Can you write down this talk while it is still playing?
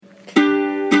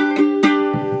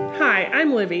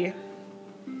I'm Livy.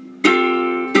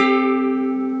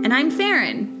 And I'm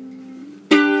Farron.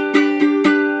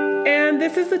 And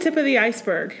this is the tip of the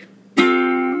iceberg.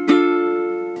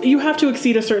 You have to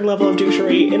exceed a certain level of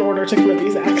douchery in order to commit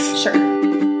these acts. Sure.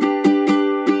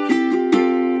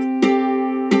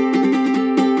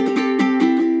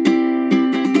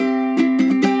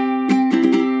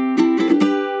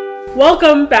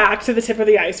 Welcome back to the tip of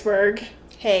the iceberg.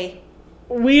 Hey.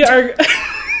 We are...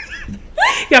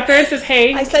 Yeah, Farron says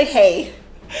hey. I say hey.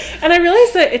 And I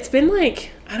realized that it's been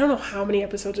like, I don't know how many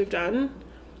episodes we've done.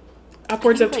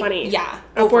 Upwards of 20. Yeah.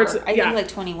 Upwards. I think like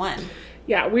 21.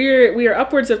 Yeah, we are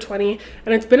upwards of 20,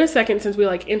 and it's been a second since we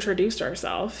like introduced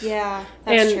ourselves. Yeah,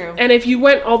 that's true. And if you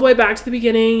went all the way back to the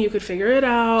beginning, you could figure it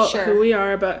out, who we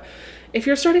are. But if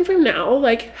you're starting from now,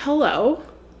 like, hello,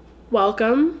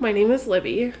 welcome. My name is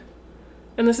Livy,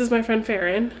 and this is my friend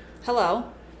Farron.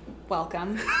 Hello,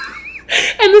 welcome.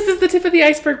 And this is the Tip of the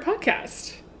Iceberg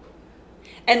podcast.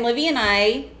 And Livy and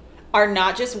I are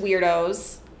not just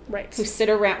weirdos, right? Who sit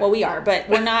around. Well, we are, but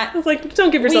we're not. I was like,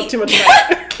 don't give yourself too much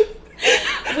credit.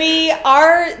 We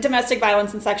are domestic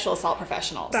violence and sexual assault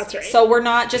professionals. That's right. So we're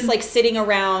not just like sitting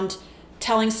around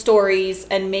telling stories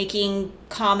and making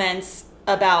comments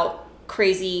about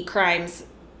crazy crimes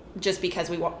just because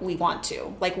we want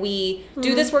to. Like, we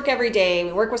do this work every day.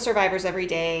 We work with survivors every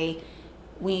day.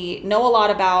 We know a lot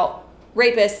about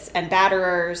rapists and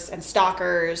batterers and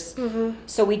stalkers. Mm-hmm.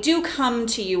 So we do come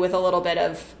to you with a lot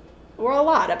of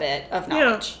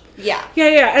knowledge. Yeah.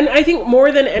 And I think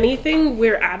more than anything,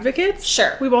 we're advocates.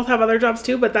 Sure. We both have other jobs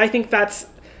too, but I think that's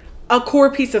a core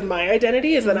piece of my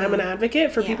identity is that I'm an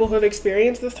advocate for people who have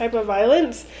experienced this type of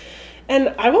violence.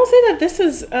 And I will say that this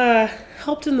has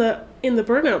helped in the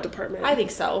burnout department. I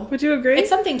think so. Would you agree? It's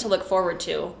something to look forward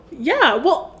to. Yeah.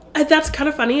 Well, that's kind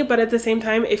of funny, but at the same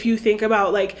time, if you think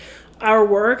about like our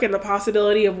work and the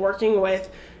possibility of working with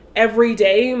every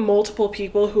day multiple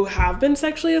people who have been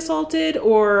sexually assaulted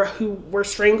or who were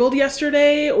strangled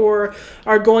yesterday or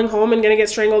are going home and going to get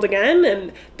strangled again,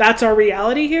 and that's our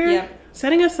reality here. Yeah.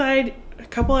 Setting aside a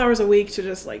couple hours a week to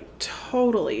just like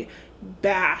totally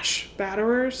bash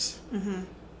batterers. Mm-hmm.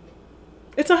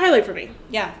 It's a highlight for me.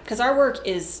 Yeah, because our work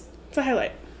is... It's a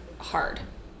highlight. Hard.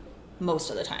 Most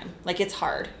of the time. Like, it's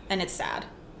hard and it's sad.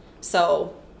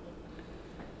 So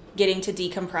getting to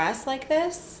decompress like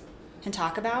this and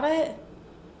talk about it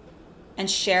and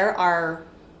share our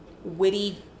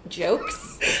witty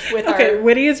jokes with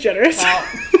witty is generous. Well,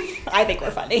 I think we're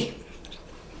funny.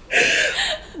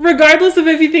 Regardless of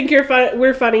if you think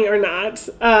we're funny or not.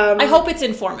 I hope it's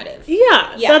informative.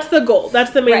 Yeah, that's the goal.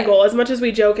 That's the main goal. As much as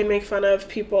we joke and make fun of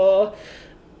people,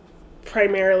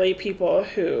 primarily people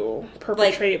who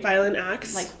perpetrate violent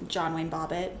acts. Like John Wayne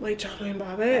Bobbitt.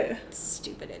 That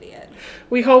stupid idiot.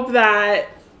 We hope that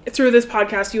through this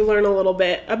podcast you learn a little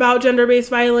bit about gender-based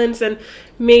violence and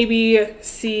maybe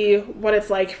see what it's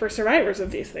like for survivors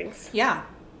of these things. Yeah,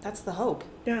 that's the hope.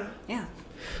 Yeah.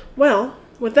 Well,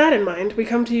 with that in mind, we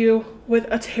come to you with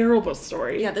a terrible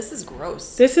story. Yeah, this is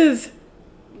gross. This is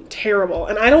terrible.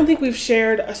 And I don't think we've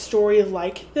shared a story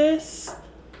like this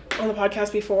on the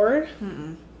podcast before.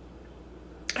 Mm-mm.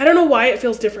 I don't know why it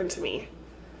feels different to me.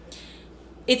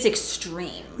 It's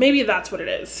extreme. Maybe that's what it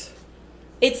is.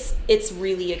 It's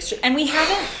really extreme. And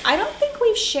I don't think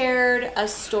we've shared a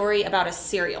story about a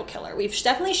serial killer. We've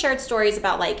definitely shared stories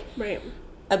about like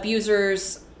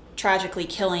abusers tragically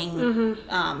killing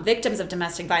victims of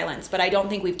domestic violence, but I don't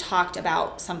think we've talked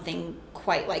about something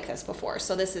quite like this before.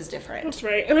 So this is different. That's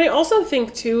right. And I also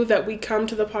think too that we come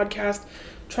to the podcast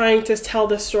trying to tell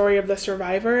the story of the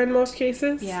survivor in most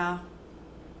cases. Yeah.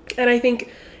 And I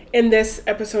think in this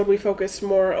episode we focused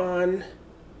more on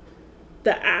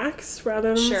the acts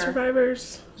rather than the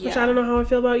survivors, which I don't know how I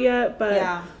feel about yet,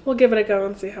 but we'll give it a go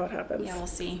and see how it happens. Yeah, we'll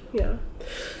see. Yeah.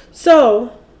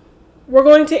 So, we're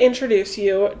going to introduce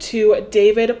you to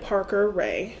David Parker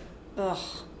Ray. Ugh,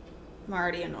 I'm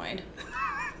already annoyed.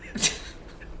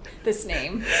 This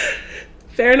name.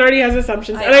 Farron already has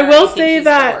assumptions. And I will say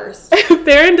that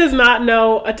Farron does not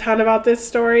know a ton about this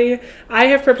story. I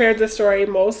have prepared this story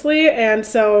mostly, and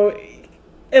so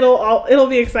it'll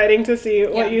be exciting to see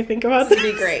what you think about this.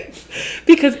 It'll be great.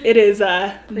 Because it is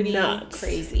pretty nuts.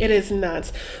 Crazy. It is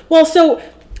nuts. Well, so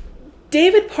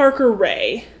David Parker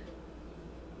Ray,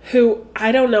 who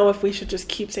I don't know if we should just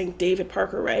keep saying David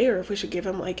Parker Ray or if we should give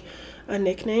him like a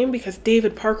nickname, because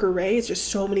David Parker Ray is just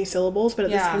so many syllables, but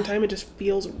at the same time it just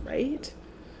feels right.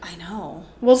 I know.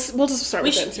 We'll just start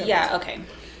with it. Yeah, okay.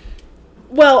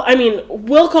 Well, I mean,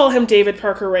 we'll call him David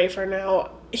Parker Ray for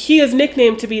now. He is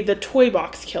nicknamed to be the Toy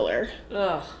Box Killer.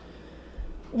 Ugh.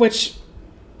 Which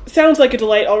sounds like a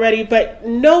delight already, but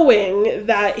knowing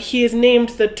that he is named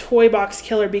the Toy Box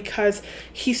Killer because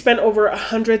he spent over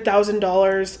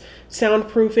 $100,000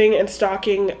 soundproofing and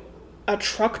stocking a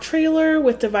truck trailer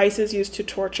with devices used to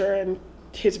torture and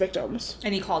his victims.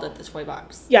 And he called it the Toy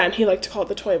Box. Yeah, and he liked to call it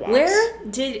the Toy Box.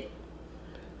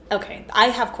 Okay, I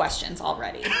have questions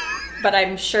already, but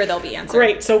I'm sure they'll be answered.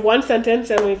 Great. So one sentence,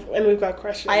 and we've got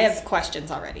questions. I have questions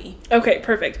already. Okay,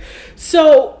 perfect.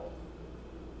 So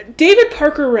David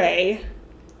Parker Ray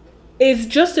is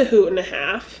just a hoot and a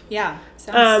half. Yeah,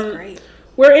 sounds great.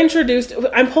 We're introduced.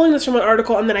 I'm pulling this from an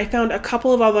article, and then I found a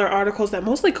couple of other articles that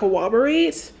mostly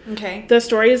corroborate the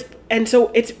stories, and so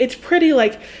it's pretty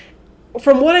like.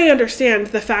 From what I understand,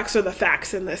 the facts are the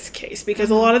facts in this case, because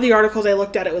a lot of the articles I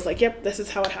looked at, it was like, yep, this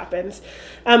is how it happens.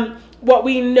 What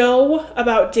we know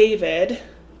about David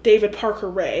Parker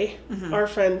Ray, our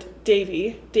friend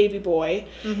Davy boy,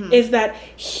 is that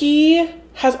he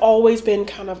has always been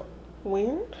kind of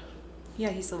weird. Yeah,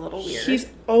 he's a little weird. He's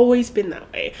always been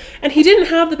that way. And he didn't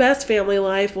have the best family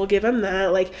life, we'll give him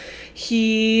that. Like,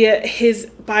 his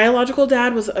biological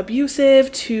dad was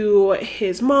abusive to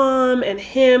his mom and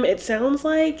him. It sounds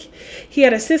like he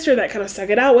had a sister that kind of stuck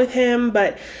it out with him,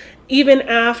 but even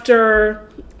after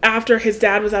his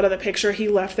dad was out of the picture, he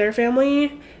left their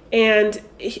family, and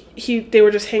they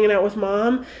were just hanging out with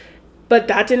mom. But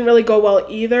that didn't really go well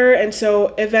either, and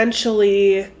so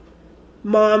eventually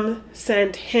Mom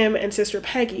sent him and Sister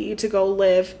Peggy to go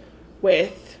live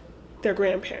with their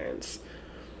grandparents,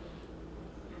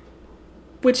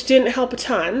 which didn't help a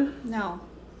ton. No.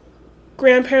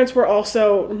 Grandparents were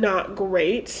also not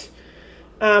great.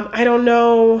 I don't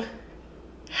know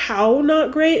how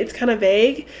not great. It's kind of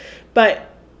vague,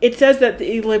 but it says that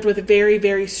they lived with very,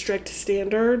 very strict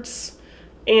standards,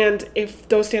 and if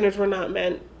those standards were not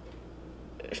met,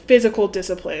 physical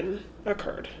discipline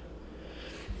occurred.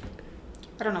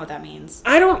 I don't know what that means.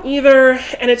 I don't either,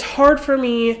 and it's hard for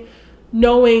me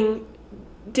knowing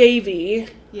Davy,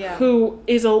 who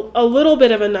is a little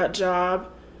bit of a nut job.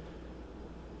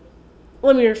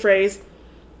 Let me rephrase.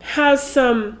 Has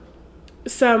some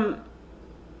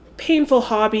painful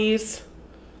hobbies.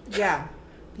 Yeah.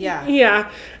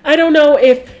 Yeah. I don't know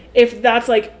if that's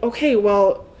like, okay,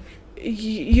 well,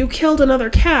 you killed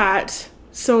another cat,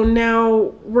 so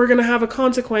now we're going to have a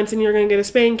consequence and you're going to get a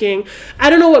spanking. I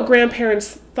don't know what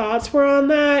grandparents' thoughts were on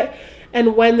that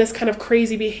and when this kind of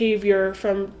crazy behavior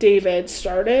from David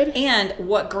started. And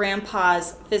what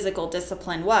grandpa's physical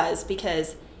discipline was,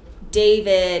 because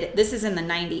David, this is in the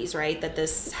 90s, right, that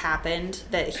this happened,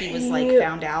 that he was, like,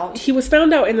 found out? He was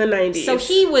found out in the 90s. So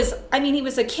he was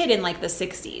a kid in, like, the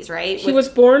 60s, right? He was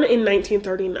born in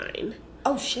 1939.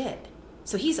 Oh, shit.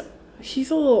 So he's a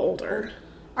little older.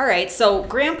 All right, so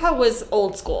Grandpa was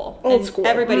old school.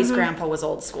 Everybody's grandpa was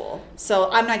old school.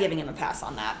 So I'm not giving him a pass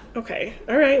on that. Okay.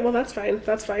 All right. Well, that's fine.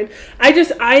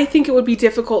 I think it would be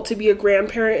difficult to be a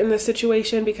grandparent in this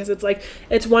situation, because it's like,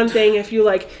 it's one thing if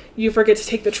you forget to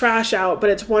take the trash out, but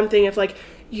it's one thing if like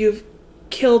you've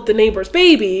killed the neighbor's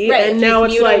baby, right, and now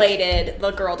it's mutilated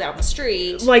the girl down the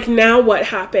street. Like, now what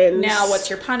happens? Now what's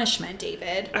your punishment,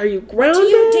 David? Are you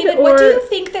grounded? What do you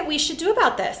think that we should do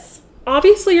about this?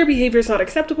 Obviously, your behavior is not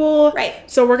acceptable. Right.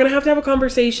 So we're going to have a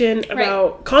conversation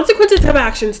about consequences have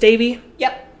actions, Davy.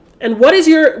 Yep. And what is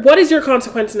your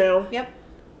consequence now? Yep.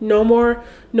 No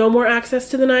more access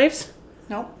to the knives?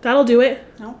 Nope. That'll do it.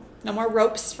 No more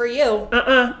ropes for you.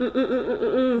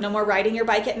 No more riding your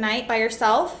bike at night by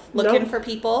yourself, looking for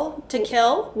people to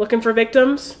kill. Looking for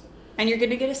victims. And you're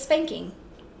going to get a spanking.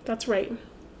 That's right.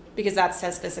 Because that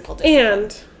says physical discipline.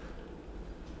 And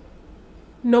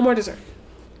no more dessert.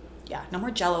 Yeah, no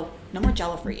more Jello. No more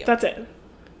Jello for you. That's it.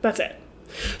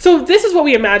 So this is what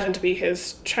we imagine to be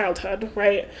his childhood,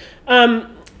 right?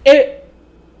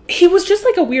 He was just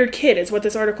like a weird kid, is what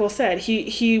this article said.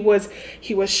 He was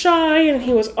shy and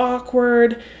he was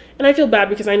awkward. And I feel bad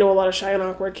because I know a lot of shy and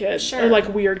awkward kids. Sure. Or like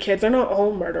weird kids. They're not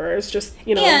all murderers, just,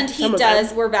 And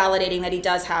we're validating that he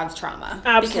does have trauma.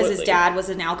 Absolutely. Because his dad was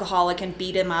an alcoholic and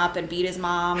beat him up and beat his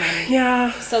mom. And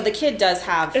yeah. So the kid does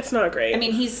have... It's not great. I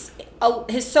mean, his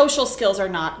social skills are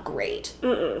not great.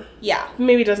 Yeah.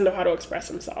 Maybe he doesn't know how to express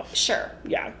himself. Sure.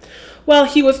 Yeah. Well,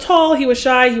 he was tall, he was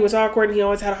shy, he was awkward, and he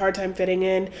always had a hard time fitting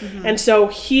in. Mm-hmm. And so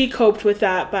he coped with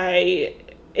that by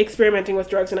experimenting with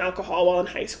drugs and alcohol while in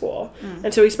high school.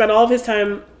 And so he spent all of his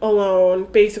time alone,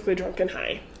 basically drunk and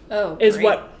high. Oh, is great.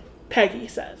 What Peggy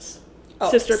says.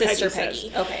 Oh, Sister Peggy says.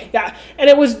 Okay. Yeah. And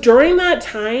it was during that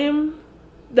time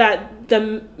that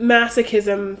the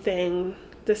masochism thing,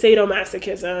 the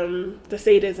sadomasochism, the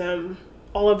sadism,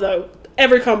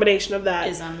 every combination of that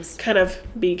isms kind of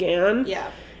began.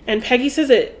 Yeah. And Peggy says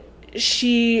that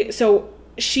she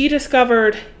she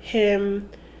discovered him,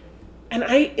 and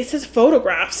it says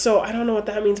photographs, so I don't know what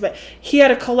that means, but he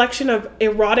had a collection of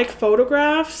erotic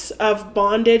photographs of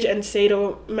bondage and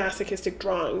sadomasochistic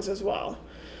drawings as well.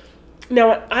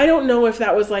 Now, I don't know if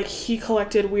that was like he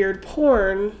collected weird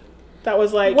porn that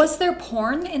was like... Was there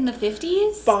porn in the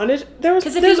 50s? Bondage?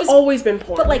 There's always been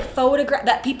porn. But like photograph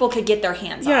that people could get their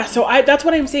hands on. Yeah, so that's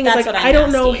what I'm saying. That's like, I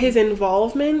don't know his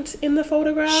involvement in the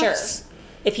photographs. Sure.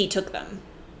 If he took them.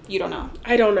 You don't know.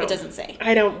 I don't know. It doesn't say.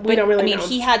 We don't really know. I mean,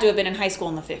 he had to have been in high school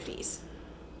in the 50s.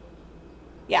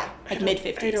 Yeah, like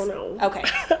mid-50s. I don't know. Okay.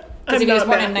 Because if he was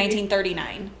born in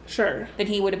 1939. Sure. Then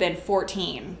he would have been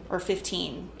 14 or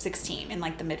 15, 16 in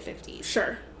like the mid-50s.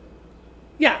 Sure.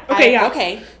 Yeah. Okay.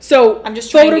 Okay. So I'm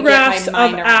just trying photographs to get my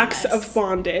mind of around acts this. of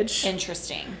bondage.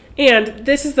 Interesting. And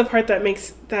this is the part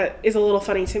that is a little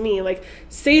funny to me, like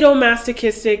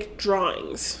sadomasochistic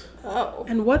drawings. Oh.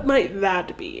 And what might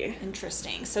that be?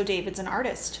 Interesting. So David's an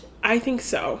artist. I think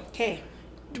so. Okay.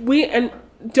 And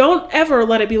don't ever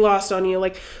let it be lost on you.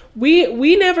 Like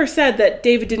we never said that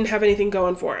David didn't have anything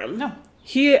going for him. No.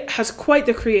 He has quite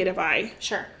the creative eye.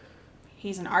 Sure.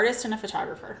 He's an artist and a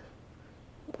photographer.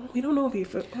 We don't know if he...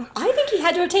 I think he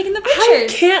had to have taken the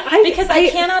pictures. I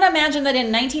cannot imagine that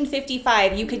in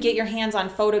 1955 you could get your hands on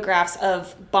photographs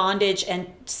of bondage and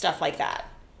stuff like that.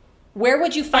 Where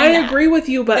would you find that? I agree with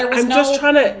you, but there was I'm just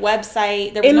trying to...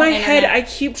 website. There was in no my internet. head, I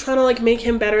keep trying to like make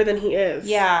him better than he is.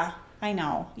 Yeah, I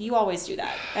know. You always do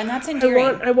that, and that's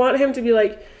endearing. I want him to be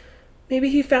like, maybe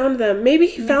he found them. Maybe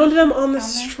he found them on the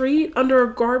street under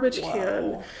a garbage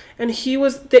can, and he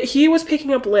was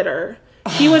picking up litter.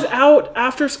 He was out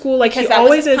after school, like he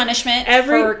always is. Punishment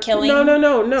for killing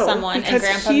someone, because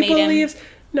and Grandpa made him.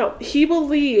 He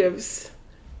believes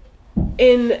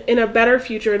in a better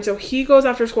future, and so he goes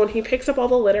after school and he picks up all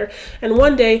the litter. And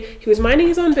one day he was minding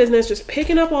his own business, just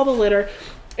picking up all the litter,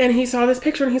 and he saw this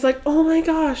picture and he's like, "Oh my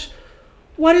gosh,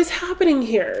 what is happening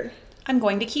here? I'm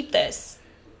going to keep this.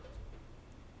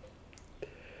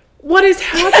 What is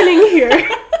happening here?"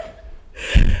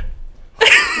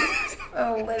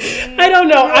 Oh, Libby. I don't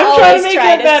know. I'm trying to make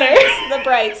it better. The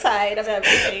bright side of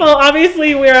everything. Well,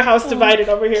 obviously we're a house divided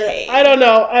over here. Okay. I don't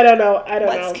know.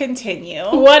 Let's continue.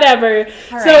 Whatever.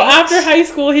 All so right. after high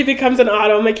school, he becomes an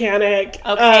auto mechanic.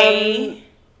 Okay.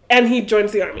 And he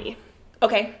joins the army.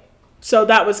 Okay. So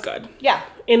that was good. Yeah.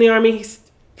 In the army, he,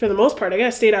 for the most part, I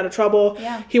guess, stayed out of trouble.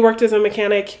 Yeah. He worked as a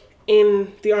mechanic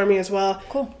in the army as well.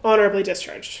 Cool. Honorably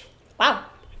discharged. Wow.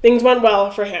 Things went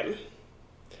well for him.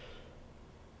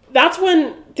 That's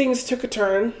when things took a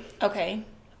turn. Okay.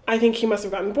 I think he must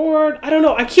have gotten bored. I don't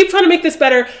know. I keep trying to make this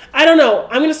better. I don't know.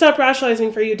 I'm going to stop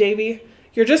rationalizing for you, Davey.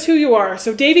 You're just who you are.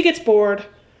 So Davey gets bored.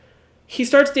 He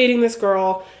starts dating this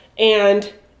girl.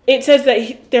 And it says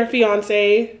that their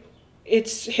fiance,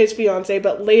 it's his fiance,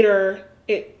 but later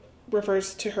it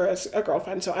refers to her as a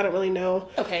girlfriend. So I don't really know.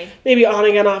 Okay. Maybe on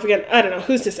again, off again. I don't know.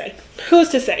 Who's to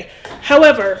say?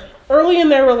 However, early in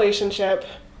their relationship,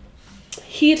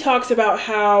 he talks about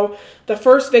how the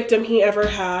first victim he ever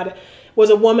had was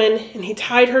a woman, and he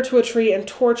tied her to a tree and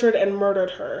tortured and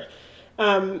murdered her.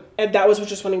 And that was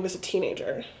just when he was a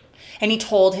teenager. And he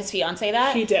told his fiance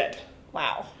that? He did.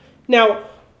 Wow. Now,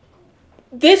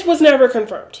 this was never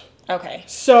confirmed. Okay.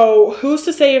 So who's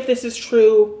to say if this is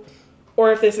true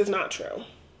or if this is not true?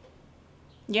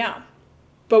 Yeah.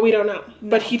 But we don't know. No.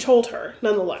 But he told her,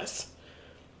 nonetheless.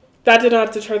 That did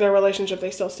not deter their relationship.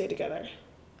 They still stay together.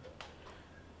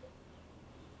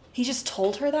 He just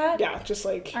told her that? Yeah, just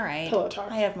like all right. pillow talk.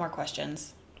 I have more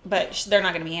questions, but they're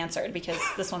not going to be answered because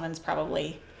this woman's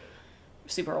probably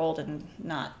super old and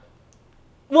not...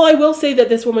 Well, I will say that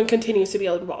this woman continues to be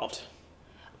involved.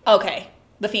 Okay,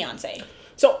 the fiance.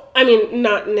 So, I mean,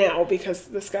 not now because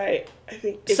this guy, I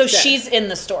think, is so dead. she's in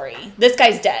the story. This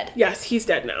guy's dead. Yes, he's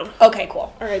dead now. Okay,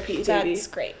 cool. R.I.P. Davey. That's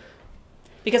great.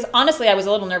 Because honestly, I was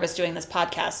a little nervous doing this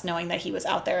podcast knowing that he was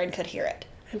out there and could hear it.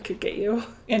 And could get you.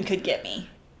 And could get me.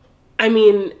 I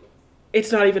mean,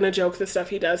 it's not even a joke, the stuff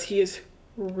he does. He is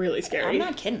really scary. I'm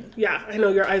not kidding. Yeah, I know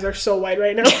your eyes are so wide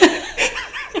right now.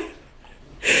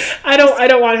 I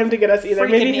don't want him to get us either.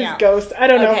 Maybe he's ghost. I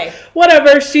don't know.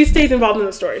 Whatever. She stays involved in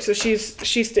the story, so she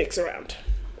sticks around.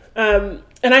 And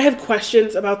I have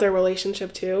questions about their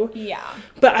relationship too. Yeah.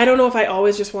 But I don't know if I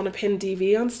always just want to pin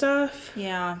DV on stuff.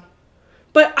 Yeah.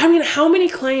 But I mean, how many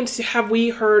clients have we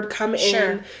heard come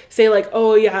in say like,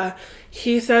 "Oh yeah,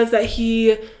 he says that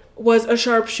he was a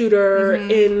sharpshooter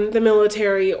in the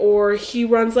military, or he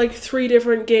runs like 3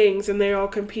 different gangs and they all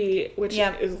compete," which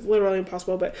is literally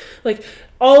impossible, but like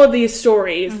all of these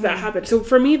stories that happened. So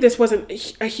for me, this wasn't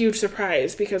a huge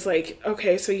surprise because like,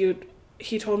 okay, so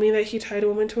he told me that he tied a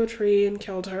woman to a tree and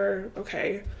killed her.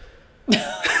 Okay.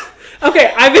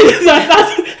 Okay,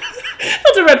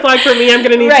 that's a red flag for me. I'm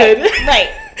gonna need Right.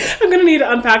 I'm gonna need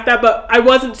to unpack that, but I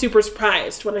wasn't super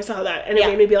surprised when I saw that, and it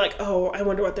made me be like, oh, I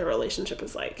wonder what their relationship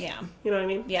is like. Yeah. You know what I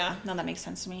mean? Yeah. No, that makes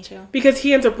sense to me too. Because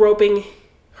he ends up roping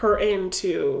her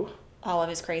into all of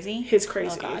his crazy.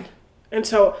 Oh God. And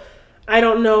so I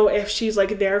don't know if she's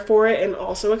like there for it and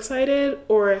also excited,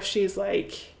 or if she's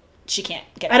like she can't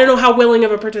get. I don't know how willing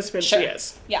of a participant she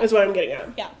is. Yeah. Is what I'm getting at.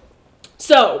 Yeah.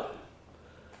 So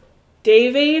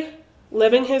Davey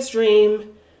living his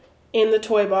dream in the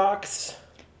toy box.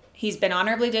 He's been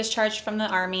honorably discharged from the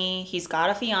army. He's got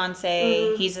a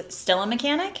fiance. He's still a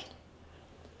mechanic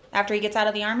after he gets out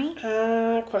of the army?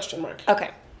 Question mark. Okay.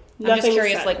 I'm just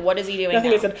curious, like, what is he doing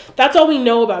Nothing now? is said. That's all we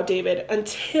know about David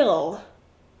until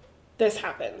this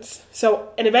happens. So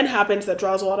an event happens that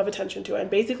draws a lot of attention to it. And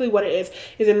basically what it is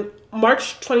in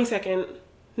March 22nd,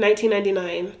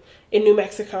 1999, in New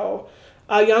Mexico,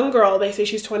 a young girl, they say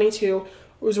she's 22,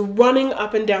 was running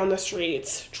up and down the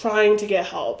streets trying to get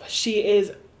help. She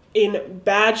is in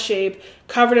bad shape,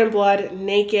 covered in blood,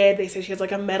 naked. They say she has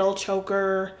like a metal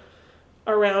choker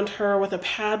around her with a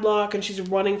padlock, and she's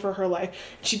running for her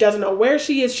life. She doesn't know where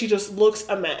she is. She just looks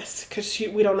a mess because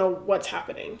we don't know what's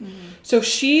happening. So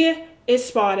she is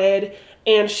spotted,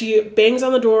 and she bangs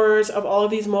on the doors of all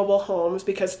of these mobile homes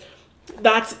because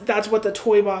that's what the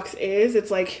toy box is.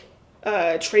 It's like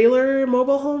a trailer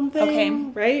mobile home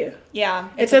thing, right? Yeah.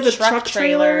 It says a truck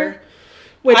trailer.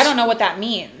 Which, I don't know what that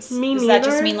means. Does that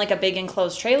just mean like a big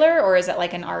enclosed trailer, or is it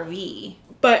like an RV?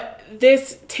 But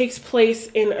this takes place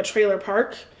in a trailer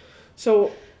park. So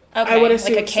okay. I would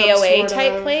assume like a KOA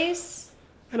type place?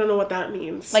 I don't know what that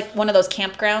means. Like one of those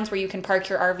campgrounds where you can park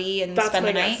your RV and spend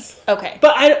the night? Guess. Okay.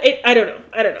 But I don't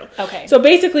know. Okay. So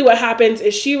basically what happens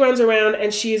is she runs around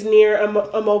and she's near a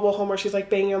mobile home where she's like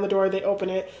banging on the door. They open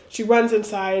it. She runs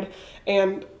inside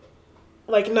and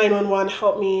like 911,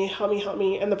 help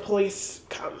me. And the police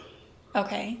come.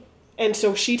 Okay. And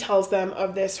so she tells them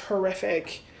of this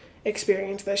horrific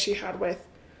experience that she had with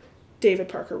David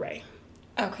Parker Ray.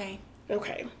 Okay.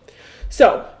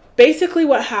 So basically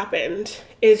what happened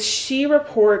is she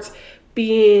reports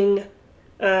being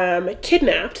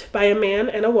kidnapped by a man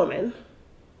and a woman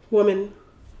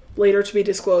later to be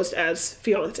disclosed as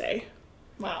fiance.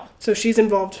 Wow. So she's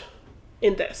involved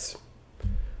in this.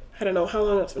 I don't know how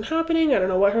long that's been happening. I don't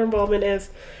know what her involvement is.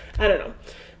 I don't know.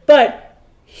 But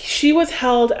she was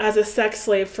held as a sex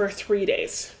slave for 3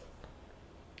 days.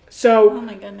 So, oh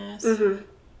my goodness.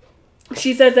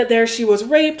 She says that there she was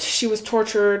raped. She was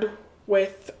tortured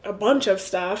with a bunch of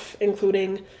stuff,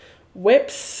 including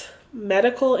whips,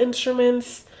 medical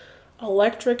instruments,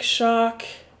 electric shock,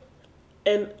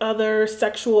 and other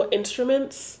sexual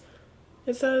instruments,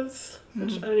 it says.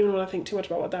 Which I don't even want to think too much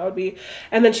about what that would be.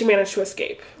 And then she managed to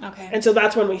escape. Okay. And so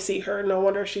that's when we see her. No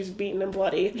wonder she's beaten and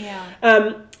bloody. Yeah.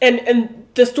 And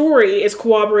the story is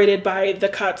corroborated by the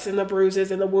cuts and the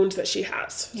bruises and the wounds that she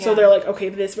has. Yeah. So they're like, okay,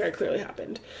 this very clearly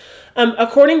happened.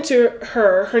 According to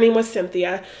her name was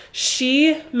Cynthia.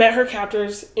 She met her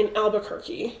captors in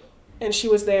Albuquerque, and she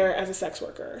was there as a sex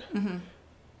worker.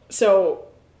 So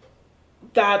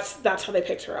that's how they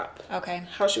picked her up. Okay.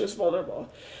 How she was vulnerable.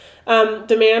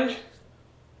 The man,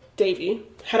 Davey,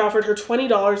 had offered her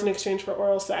 $20 in exchange for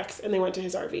oral sex, and they went to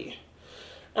his RV.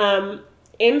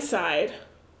 Inside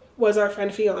was our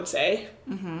friend fiance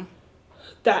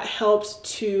that helped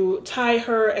to tie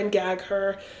her and gag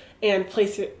her and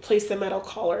place the metal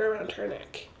collar around her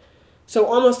neck. So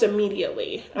almost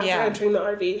immediately after entering the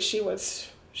RV,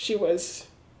 she was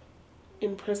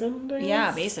imprisoned, I guess?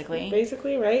 Yeah, basically.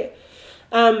 Basically, right?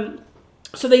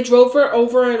 So they drove for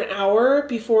over an hour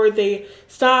before they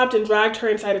stopped and dragged her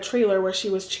inside a trailer where she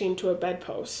was chained to a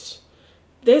bedpost.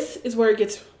 This is where it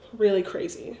gets really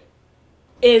crazy.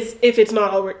 If it's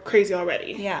not crazy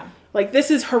already. Yeah. Like, this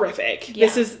is horrific. Yeah.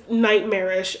 This is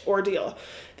nightmarish ordeal.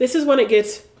 This is when it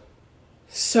gets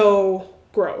so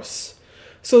gross.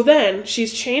 So then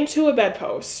she's chained to a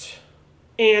bedpost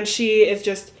and she is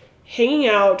just hanging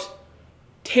out,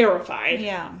 terrified.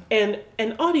 Yeah. And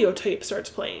an audio tape starts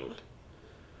playing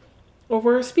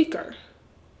over a speaker.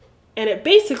 And it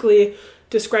basically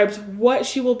describes what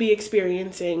she will be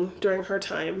experiencing during her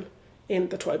time in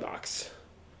the toy box.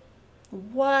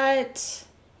 What?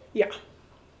 Yeah.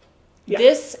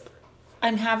 This,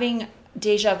 I'm having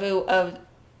deja vu of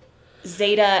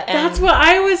Zeta and... That's what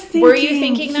I was thinking. Were you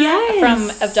thinking that? Yes. From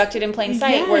Abducted in Plain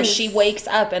Sight, where she wakes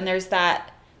up and there's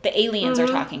that... The aliens are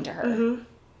talking to her.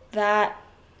 That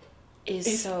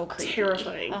is so creepy.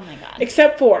 Terrifying. Oh my God.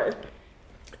 Except for...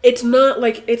 It's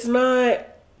not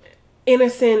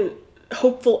innocent,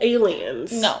 hopeful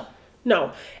aliens. No.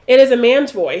 No. It is a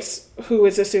man's voice, who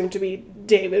is assumed to be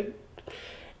David.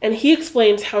 And he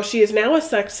explains how she is now a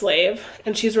sex slave,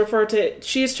 and she is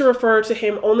to refer to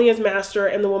him only as master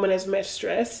and the woman as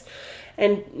mistress,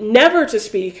 and never to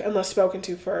speak unless spoken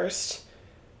to first.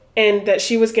 And that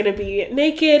she was going to be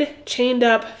naked, chained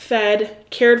up, fed,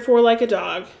 cared for like a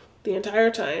dog the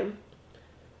entire time.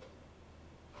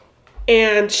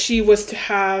 And she was to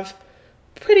have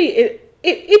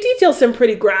it details some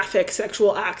pretty graphic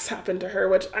sexual acts happen to her,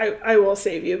 which I will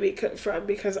save you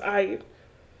because I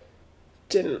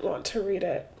didn't want to read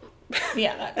it.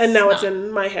 Yeah, that's and now it's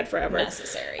in my head forever.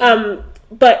 Necessary.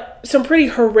 But some pretty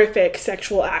horrific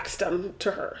sexual acts done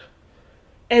to her.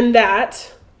 And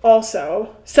that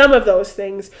also, some of those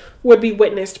things would be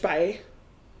witnessed by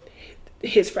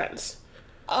his friends.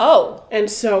 Oh.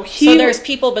 And so there's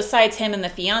people besides him and the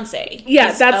fiance.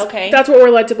 Yeah, that's what we're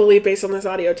led to believe based on this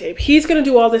audio tape. He's going to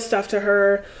do all this stuff to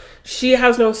her. She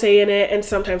has no say in it, and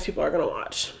sometimes people are going to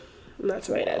watch. And that's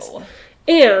the way it is.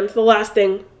 And the last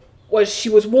thing was she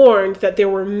was warned that there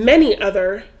were many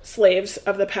other slaves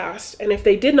of the past, and if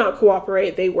they did not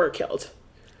cooperate, they were killed.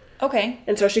 Okay.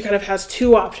 And so she kind of has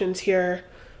two options here.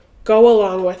 Go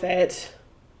along with it,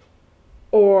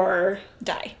 or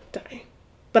die.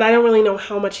 But I don't really know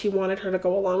how much he wanted her to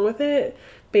go along with it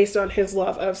based on his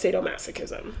love of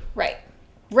sadomasochism. Right.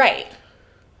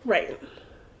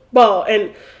 Well,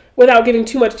 and without giving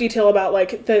too much detail about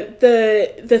like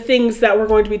the things that were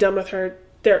going to be done with her,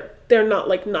 they're not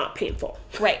like not painful.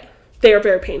 Right. They are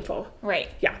very painful. Right.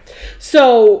 Yeah.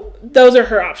 So those are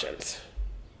her options.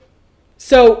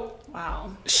 So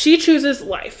wow. She chooses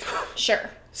life.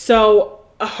 Sure. So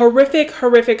a horrific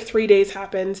 3 days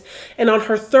happens, and on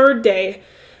her third day,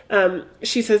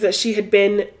 she says that she had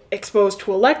been exposed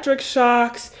to electric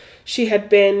shocks, she had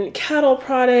been cattle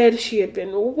prodded, she had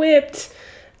been whipped,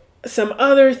 some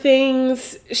other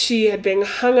things, she had been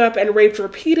hung up and raped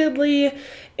repeatedly,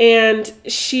 and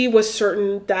she was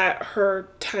certain that her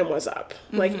time was up.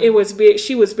 Mm-hmm. Like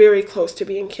she was very close to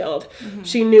being killed. Mm-hmm.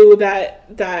 She knew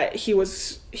that he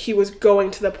was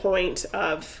going to the point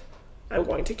of, I'm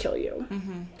going to kill you.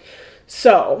 Mm-hmm.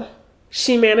 So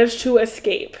she managed to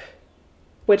escape,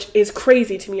 which is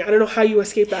crazy to me. I don't know how you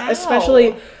escape that. How?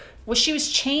 Especially... Well, she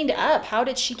was chained up. How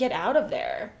did she get out of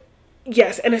there?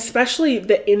 Yes, and especially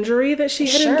the injury that she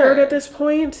had endured at this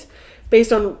point,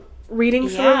 based on reading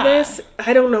some of this.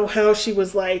 I don't know how she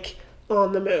was, like,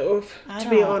 on the move, to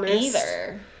be honest.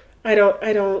 Either. I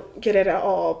don't get it at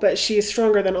all, but she's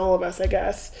stronger than all of us, I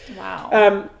guess.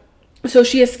 Wow. So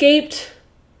she escaped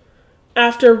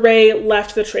after Ray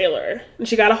left the trailer, and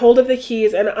she got a hold of the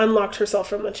keys and unlocked herself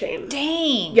from the chain.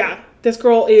 Dang. Yeah, this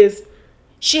girl is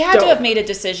She had to have made a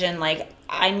decision, like,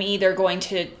 I'm either going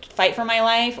to fight for my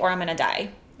life or I'm going to die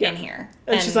in here.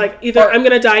 And she's like, I'm going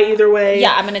to die either way.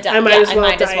 Yeah, I'm going to die. I might as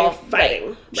well die fighting.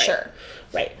 Right. Sure.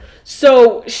 Right.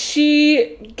 So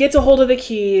she gets a hold of the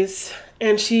keys,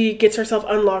 and she gets herself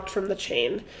unlocked from the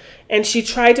chain. And she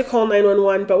tried to call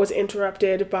 911, but was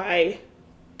interrupted by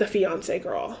the fiance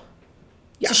girl.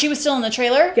 Yeah. So she was still in the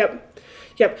trailer?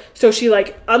 Yep. So she,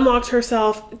 like, unlocked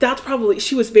herself.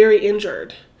 She was very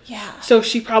injured. Yeah. So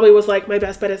she probably was like, my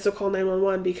best bet is to call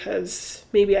 911 because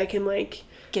maybe I can, like...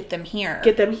 Get them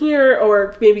here,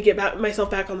 or maybe get myself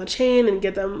back on the chain and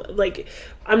get them, like...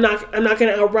 I'm not going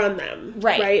to outrun them.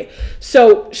 Right?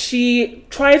 So she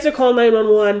tries to call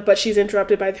 911, but she's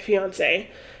interrupted by the fiancé,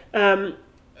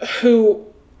 who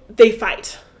they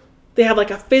fight. They have,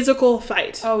 like, a physical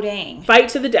fight. Oh, dang. Fight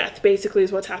to the death, basically,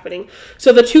 is what's happening.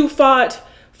 So the two fought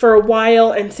for a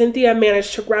while, and Cynthia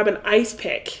managed to grab an ice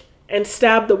pick and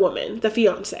stab the woman, the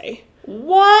fiancé.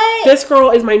 What? This girl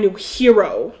is my new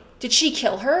hero. Did she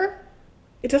kill her?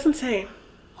 It doesn't say.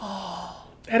 Oh.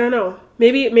 I don't know.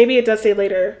 Maybe it does say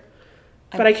later,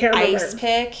 but I can't remember. Ice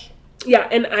pick? Yeah,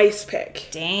 an ice pick.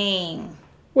 Dang.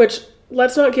 Which,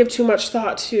 let's not give too much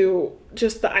thought to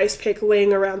just the ice pick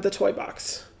laying around the toy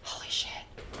box. Holy shit.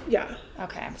 Yeah.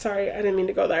 Okay. Sorry, I didn't mean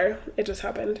to go there. It just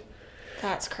happened.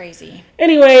 That's crazy.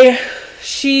 Anyway,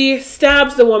 she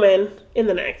stabs the woman in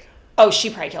the neck. Oh,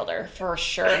 she probably killed her, for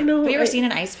sure. I know. Have you ever seen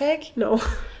an ice pick? No.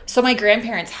 So my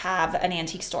grandparents have an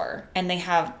antique store, and they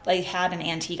had an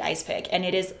antique ice pick, and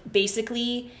it is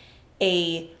basically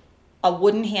a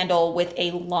wooden handle with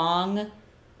a long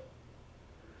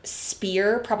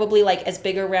spear, probably like as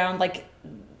big around, like...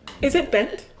 Is it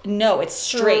bent? No, it's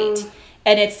straight.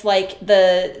 And it's like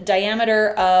the diameter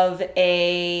of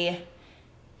a...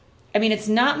 I mean, it's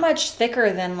not much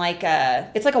thicker than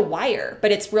it's like a wire,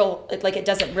 but it's real, like it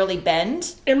doesn't really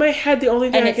bend. In my head, the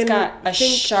only thing I can... And it's got a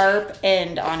sharp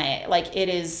end on it. Like, it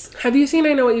is... Have you seen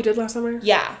I Know What You Did Last Summer?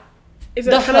 Yeah. Is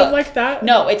it kind of like that?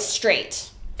 No, it's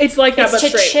straight. It's like that, but to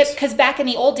straight. chip, because back in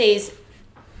the old days,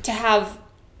 to have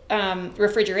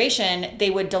refrigeration, they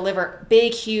would deliver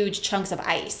big, huge chunks of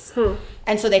ice.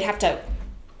 And so they'd have to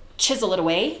chisel it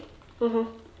away. Mm-hmm.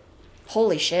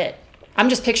 Holy shit. I'm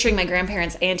just picturing my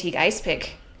grandparents' antique ice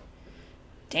pick.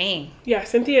 Dang. Yeah,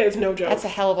 Cynthia is no joke. That's a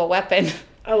hell of a weapon.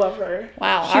 I love her.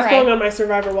 Wow, She's all right. going on my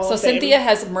Survivor Wall So of Fame. Cynthia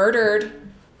has murdered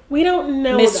We don't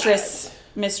know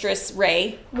Mistress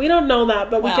Ray. We don't know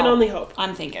that, but we can only hope.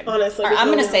 I'm thinking. Honestly. I'm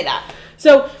going to say that.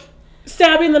 So,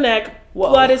 stabbing the neck, Whoa.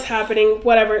 blood is happening,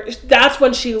 whatever. That's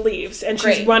when she leaves, and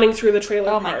she's Great. running through the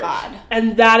trailer Oh park. my God.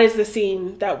 And that is the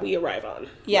scene that we arrive on.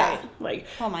 Yeah. Right? Like,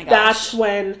 oh my gosh. That's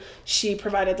when she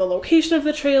provided the location of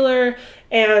the trailer,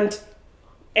 and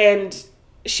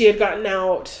she had gotten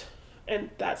out,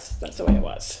 and that's the way it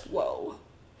was. Whoa.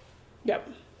 Yep.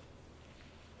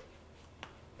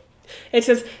 It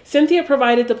says, Cynthia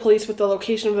provided the police with the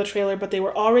location of the trailer, but they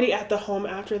were already at the home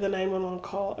after the 911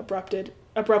 call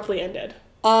abruptly ended.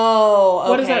 Oh, okay.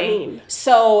 What does that mean?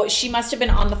 So she must have been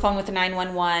on the phone with the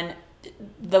 911.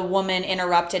 The woman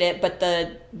interrupted it, but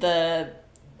the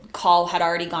call had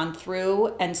already gone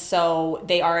through, and so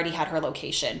they already had her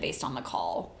location based on the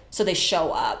call. So they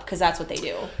show up, because that's what they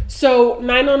do. So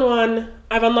 911,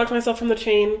 I've unlocked myself from the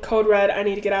chain, code red, I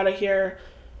need to get out of here.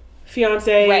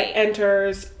 Fiance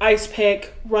enters, ice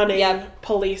pick, running, Yep.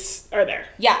 Police are there.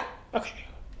 Yeah. Okay,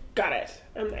 got it.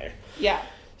 I'm there. Yeah.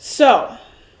 So,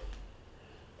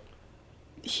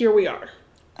 here we are.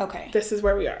 Okay. This is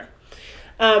where we are.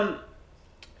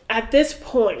 At this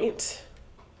point,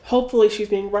 hopefully she's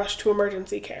being rushed to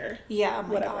emergency care. Yeah, oh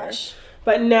my whatever. gosh.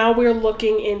 But now we're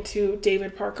looking into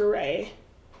David Parker Ray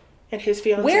and his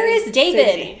fiancée. Where is David?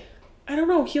 Cindy. I don't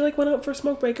know. He went out for a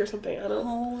smoke break or something. I don't know.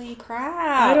 Holy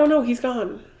crap. I don't know. He's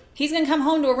gone. He's going to come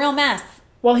home to a real mess.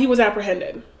 Well, he was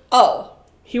apprehended. Oh.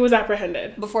 He was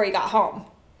apprehended. Before he got home.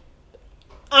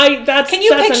 Can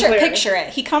you picture it?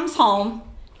 He comes home.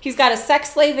 He's got a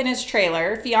sex slave in his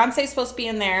trailer. Fiance's supposed to be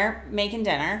in there making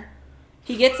dinner.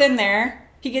 He gets in there.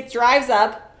 Drives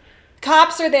up.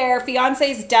 Cops are there.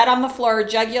 Fiance's dead on the floor.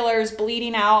 Jugular's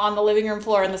bleeding out on the living room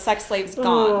floor, and the sex slave's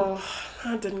gone. Oh,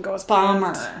 that didn't go as planned.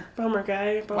 Bummer,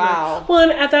 guy. Bummer. Wow. Well,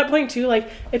 and at that point, too, like,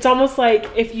 it's almost like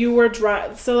if you were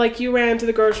so, like, you ran to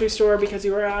the grocery store because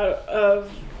you were out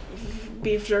of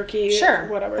beef jerky. Sure.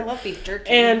 Whatever. I love beef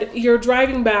jerky. And you're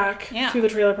driving back through the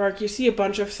trailer park. You see a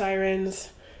bunch of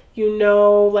sirens. You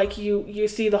know, like, you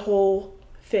see the whole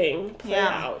thing play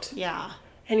out. Yeah.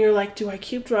 And you're like, do I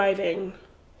keep driving?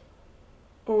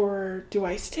 Or do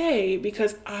I stay?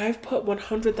 Because I've put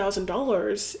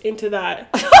 $100,000 into that.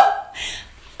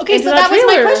 Okay, so that was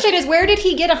my question: is where did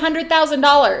he get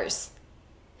 $100,000?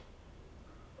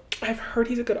 I've heard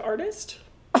he's a good artist.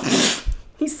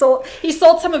 He sold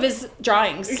some of his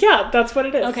drawings. Yeah, that's what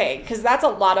it is. Okay, because that's a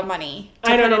lot of money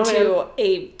to put into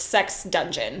a sex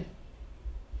dungeon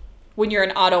when you're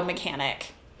an auto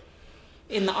mechanic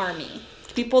in the army.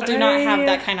 People do not have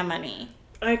that kind of money.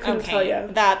 I couldn't tell you.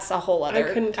 That's a whole other.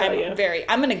 I couldn't tell you.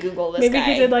 I'm gonna Google this. Maybe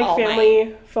guy he did like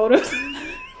family photos.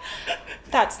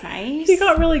 That's nice. He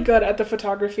got really good at the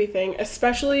photography thing.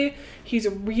 Especially, he's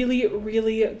really,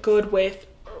 really good with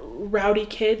rowdy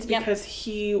kids because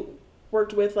he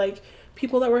worked with like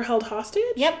people that were held hostage.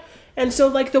 Yep. And so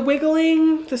like the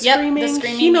wiggling, the screaming,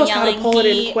 he knows how to pull it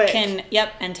in quick.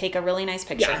 And take a really nice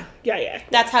picture. Yeah.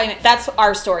 That's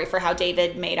our story for how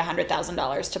David made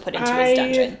 $100,000 to put into his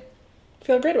dungeon.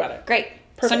 Feel great about it. Great.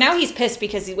 Perfect. So now he's pissed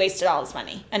because he wasted all his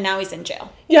money, and now he's in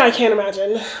jail. Yeah, I can't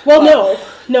imagine. Well,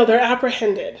 no, they're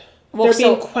apprehended. They're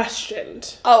being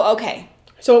questioned. Oh, okay.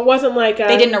 So it wasn't like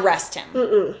they didn't arrest him.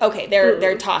 Okay,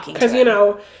 they're talking. Because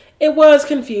it was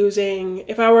confusing.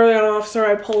 If I were an officer,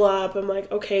 I'd pull up. I'm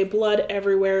like, okay, blood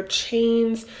everywhere,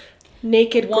 chains,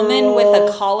 naked woman with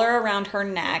a collar around her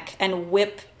neck and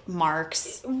whip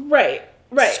marks. Right.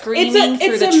 Screaming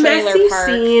through the trailer messy park.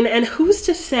 Scene, and who's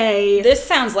to say? This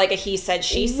sounds like a he said,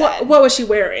 she said. What was she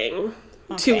wearing?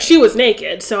 Okay. She was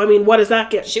naked, so I mean, what does that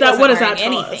get? What does that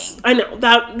tell us? I know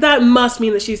that must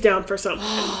mean that she's down for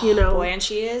something, you know. Boy, and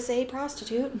she is a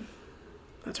prostitute.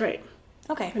 That's right.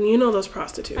 Okay. And you know those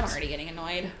prostitutes. I'm already getting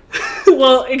annoyed.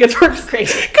 Well, it gets worse.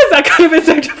 Crazy. Because that kind of is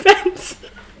their defense.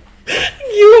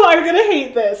 You are going to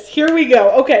hate this. Here we go.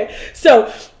 Okay.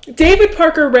 So, David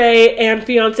Parker Ray and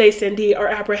fiancée Cindy are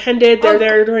apprehended. They're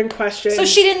there during questions. So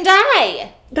she didn't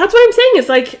die. That's what I'm saying. It's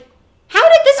like, how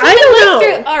did this woman live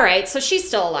through? All right, so she's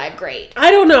still alive. Great.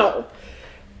 I don't know.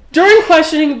 During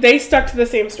questioning, they stuck to the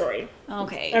same story.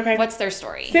 Okay. What's their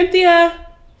story? Cynthia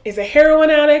is a heroin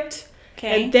addict.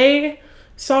 Okay. And they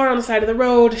saw her on the side of the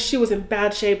road. She was in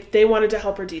bad shape. They wanted to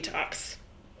help her detox.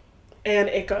 And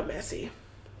it got messy.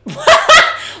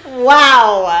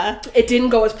 Wow. It didn't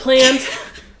go as planned.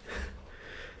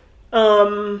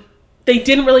 They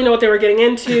didn't really know what they were getting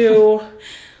into.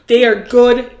 They are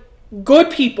good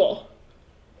people.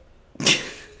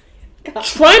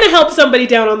 Trying to help somebody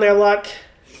down on their luck.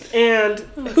 And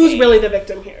who's really the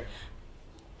victim here?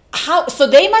 So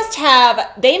they must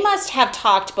have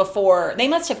talked before. They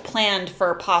must have planned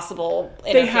for possible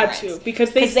interference. They had to,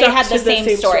 because they had the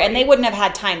same story, and they wouldn't have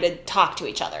had time to talk to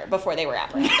each other before they were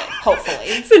apprehended.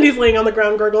 Hopefully, Cindy's laying on the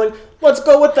ground gurgling. Let's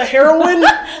go with the heroin.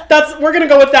 We're gonna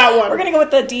go with that one. We're gonna go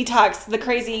with the detox, the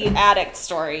crazy addict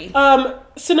story.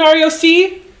 Scenario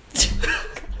C.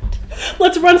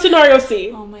 Let's run scenario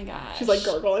C. Oh my gosh. She's like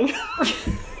gurgling.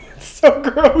 So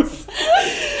gross.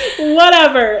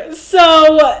 Whatever.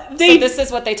 So this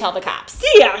is what they tell the cops.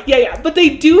 Yeah. But they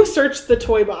do search the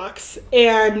toy box,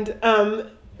 and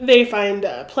they find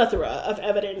a plethora of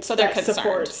evidence. So they're that concerned.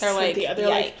 supports They're like, Cynthia. They're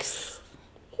yikes.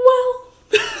 like, well,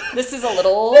 this is a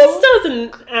little. This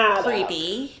doesn't add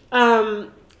creepy. up.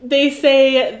 They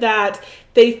say that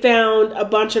they found a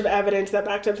bunch of evidence that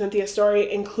backed up Cynthia's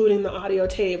story, including the audio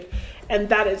tape, and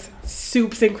that is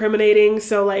soups incriminating.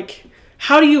 So like.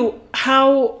 How do you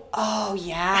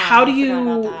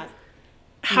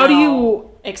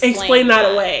explain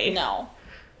that away? No.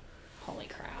 Holy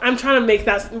crap. I'm trying to make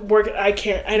that work. I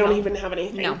can't. I don't even have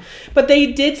anything. No. But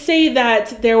they did say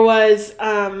that there was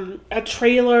a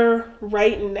trailer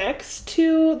right next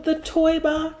to the toy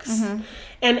box. Mm-hmm.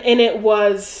 And in it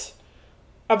was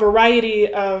a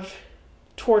variety of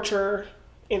torture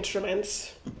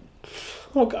instruments.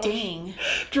 Oh, gosh. Dang.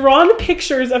 Drawn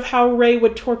pictures of how Ray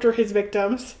would torture his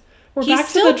victims. We're He's back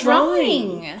still to the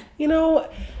drawing. You know,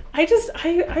 I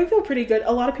feel pretty good.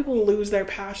 A lot of people lose their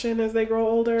passion as they grow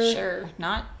older. Sure.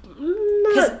 Not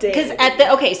Because at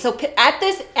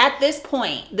this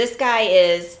point, this guy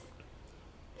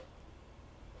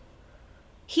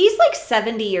he's like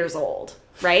 70 years old,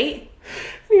 right?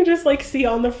 You just like see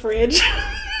on the fridge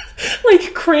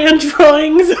like crayon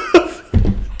drawings of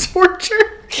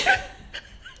torture.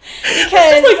 Because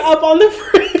just like up on the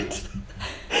fridge.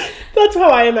 That's how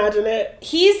I imagine it.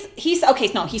 He's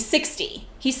 60.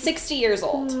 He's 60 years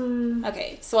old.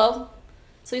 Okay, so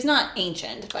he's not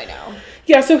ancient by now.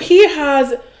 Yeah, so he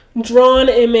has drawn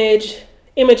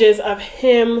images of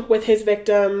him with his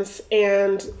victims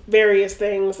and various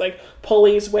things like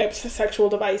pulleys, whips, sexual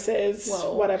devices,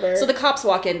 whatever. So the cops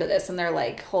walk into this and they're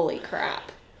like, holy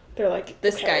crap. They're like,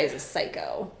 this guy is a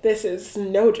psycho. This is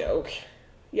no joke.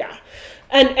 Yeah.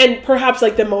 And perhaps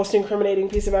like the most incriminating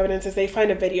piece of evidence is they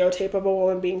find a videotape of a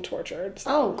woman being tortured. So.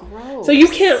 Oh, gross. So you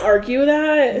can't argue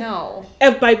that. No.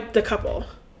 By the couple.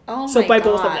 Oh, so my by God.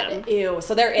 both of them. Ew.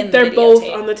 So they're They're both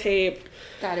on the tape.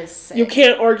 That is sick. You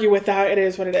can't argue with that. It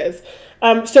is what it is.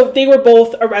 So they were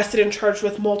both arrested and charged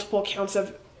with multiple counts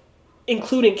of,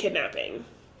 including kidnapping.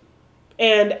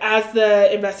 And as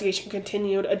the investigation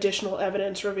continued, additional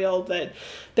evidence revealed that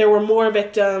there were more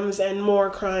victims and more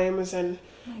crimes and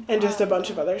just a bunch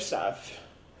of other stuff.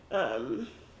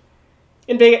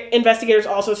 Investigators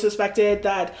also suspected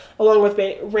that, along with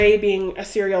Ray being a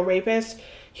serial rapist,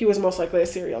 he was most likely a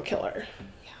serial killer.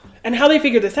 Yeah. And how they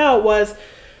figured this out was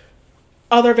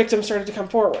other victims started to come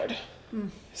forward.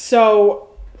 So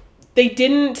they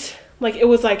didn't, it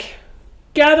was like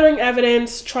gathering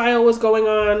evidence, trial was going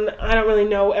on. I don't really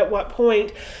know at what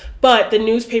point, but the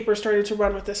newspaper started to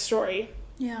run with this story.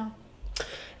 Yeah.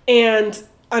 And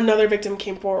another victim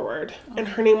came forward, and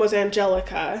her name was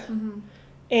Angelica. Mm-hmm.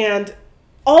 And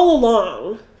all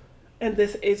along, and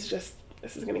this is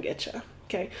going to get you,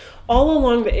 okay? All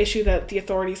along, the issue that the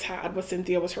authorities had with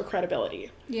Cynthia was her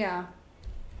credibility. Yeah.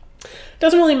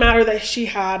 Doesn't really matter that she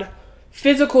had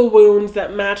physical wounds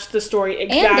that matched the story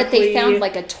exactly. And that they found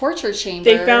a torture chamber.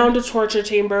 They found a torture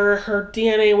chamber. Her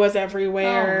DNA was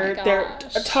everywhere. Oh my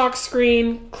gosh. A talk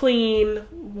screen, clean,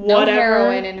 whatever. No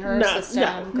heroin in her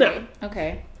system. No.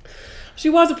 Okay. She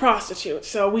was a prostitute,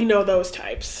 so we know those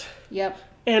types. Yep.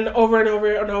 And over and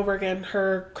over and over again,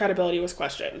 her credibility was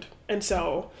questioned. And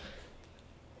so,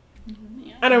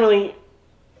 I don't really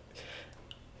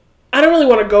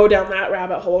want to go down that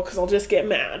rabbit hole because I'll just get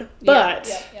mad.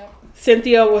 But yep.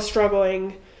 Cynthia was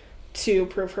struggling to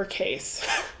prove her case,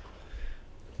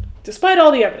 despite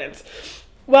all the evidence.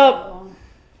 Well,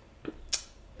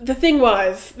 the thing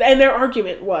was, and their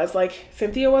argument was,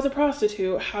 Cynthia was a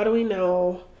prostitute. How do we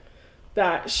know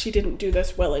that she didn't do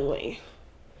this willingly?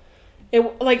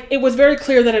 It was very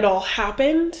clear that it all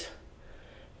happened,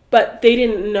 but they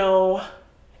didn't know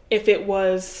if it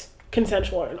was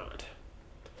consensual or not.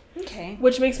 Okay.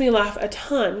 Which makes me laugh a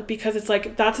ton because it's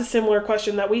that's a similar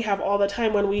question that we have all the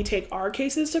time when we take our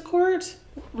cases to court.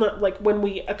 When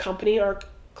we accompany our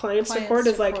clients to court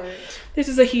is like, this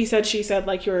is a he said, she said,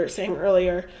 like you were saying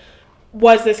earlier.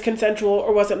 Was this consensual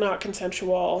or was it not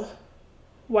consensual?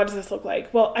 What does this look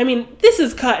like? Well, I mean, this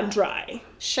is cut and dry.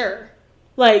 Sure.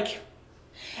 Like...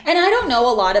 And I don't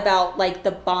know a lot about, like,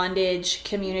 the bondage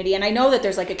community. And I know that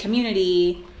there's, like, a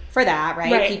community for that,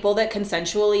 right? People that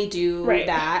consensually do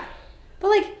that. But,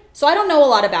 like, so I don't know a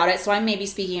lot about it. So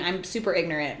I'm super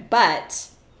ignorant. But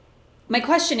my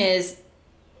question is,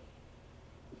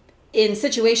 in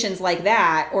situations like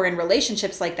that, or in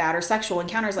relationships like that, or sexual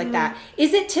encounters like that,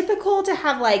 is it typical to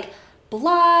have, like,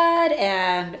 blood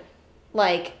and,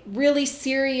 like, really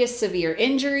serious, severe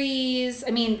injuries?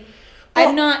 I mean...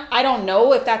 Well, I don't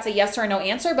know if that's a yes or a no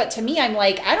answer, but to me, I'm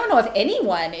like, I don't know if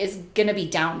anyone is going to be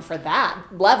down for that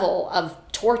level of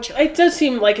torture. It does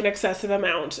seem like an excessive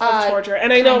amount of torture.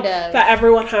 And I know that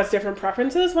everyone has different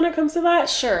preferences when it comes to that.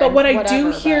 Sure. But what I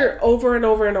do hear over and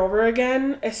over and over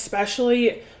again,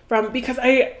 especially from, because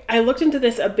I looked into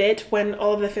this a bit when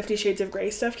all of the 50 Shades of Grey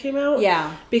stuff came out.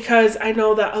 Yeah. Because I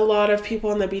know that a lot of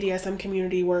people in the BDSM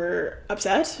community were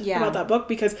upset about that book,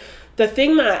 because the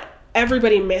thing that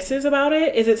everybody misses about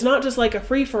it is it's not just like a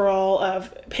free-for-all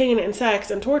of pain and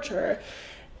sex and torture.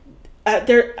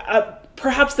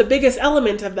 Perhaps the biggest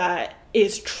element of that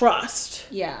is trust.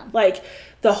 Yeah. Like,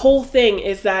 the whole thing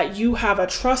is that you have a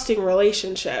trusting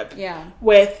relationship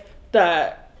with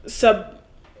the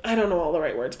I don't know all the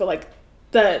right words, but like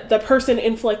the person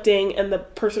inflicting and the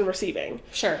person receiving.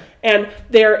 Sure. And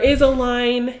there is a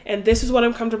line, and this is what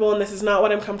I'm comfortable and this is not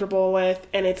what I'm comfortable with,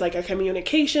 and it's like a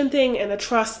communication thing and a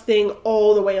trust thing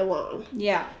all the way along.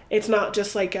 Yeah. It's not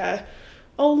just like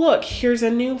oh look, here's a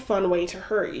new fun way to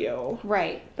hurt you.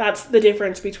 Right. That's the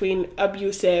difference between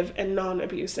abusive and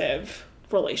non-abusive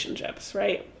relationships,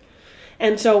 right?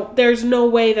 And so there's no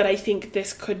way that I think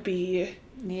this could be...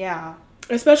 Yeah.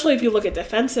 Especially if you look at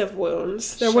defensive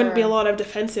wounds. There wouldn't be a lot of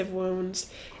defensive wounds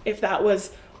if that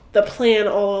was the plan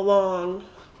all along.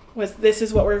 Was this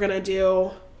is what we're going to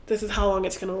do. This is how long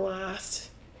it's going to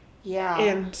last. Yeah.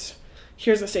 And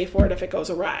here's a safe word if it goes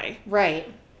awry.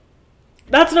 Right.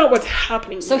 That's not what's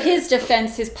happening So here. his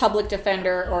defense, his public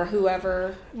defender or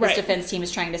whoever his defense team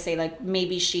is trying to say, like,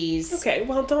 maybe she's... Okay,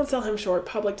 well, don't sell him short.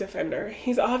 Public defender.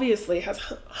 He's obviously has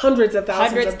hundreds of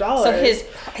thousands of dollars. So his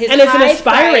and is an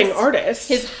aspiring artist.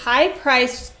 His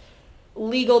high-priced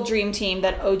legal dream team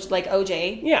that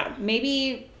OJ. Yeah.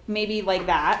 Maybe like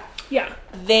that. Yeah.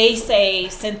 They say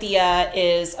Cynthia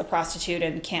is a prostitute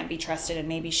and can't be trusted, and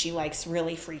maybe she likes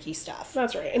really freaky stuff.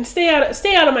 That's right. And stay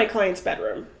out of my client's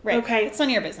bedroom. Right. Okay. It's none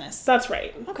of your business. That's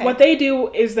right. Okay. What they do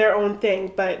is their own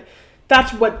thing, but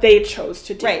that's what they chose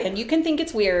to do. Right. And you can think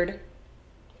it's weird,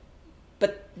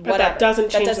 but whatever. That doesn't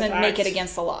change That doesn't the make facts. it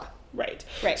against the law. Right.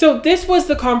 Right. So this was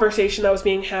the conversation that was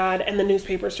being had, and the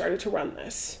newspaper started to run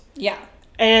this. Yeah.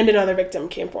 And another victim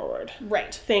came forward.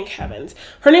 Right. Thank heavens.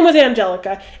 Her name was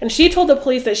Angelica, and she told the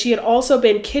police that she had also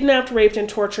been kidnapped, raped, and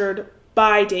tortured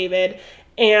by David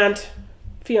and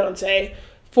fiancé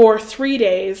for 3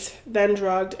 days, then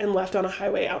drugged and left on a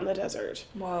highway out in the desert.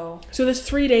 Whoa. So this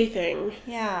 3-day thing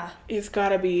is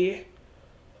gotta be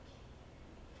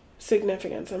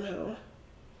significant somehow.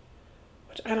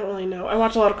 Which I don't really know. I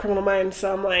watch a lot of Criminal Minds,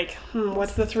 so I'm like,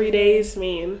 what's the 3 days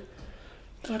mean?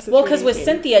 Well, because with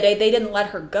Cynthia, they didn't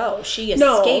let her go. She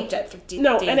escaped at day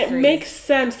and it 3. makes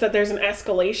sense that there's an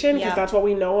escalation, because that's what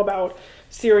we know about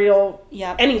serial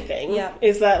anything,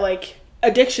 is that, like,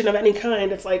 addiction of any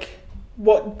kind, it's like,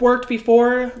 what worked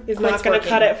before is not going to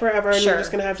cut it forever, and you're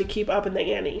just going to have to keep up in the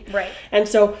ante. Right. And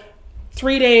so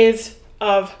 3 days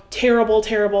of terrible,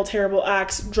 terrible, terrible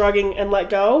acts, drugging, and let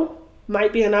go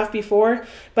might be enough before,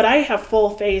 but I have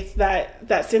full faith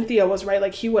that Cynthia was right.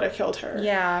 Like, he would have killed her.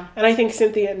 Yeah. And I think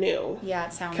Cynthia knew. Yeah,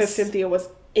 it sounds... Because Cynthia was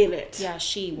in it. Yeah,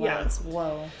 she was. Yeah.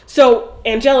 Whoa. So,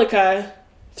 Angelica,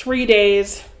 3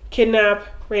 days, kidnap,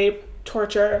 rape,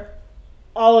 torture,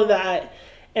 all of that,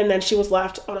 and then she was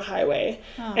left on a highway.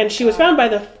 Oh, and she was found by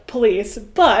the police,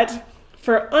 but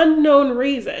for unknown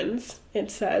reasons, it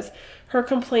says, her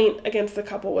complaint against the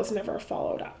couple was never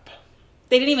followed up.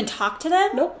 They didn't even talk to them?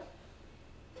 Nope.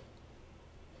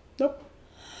 Oh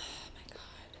my God.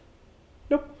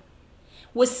 Nope.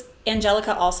 Was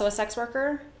Angelica also a sex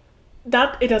worker?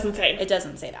 That, it doesn't say. It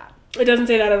doesn't say that. It doesn't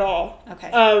say that at all.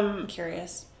 Okay. I'm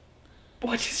curious.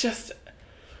 Which is just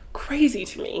crazy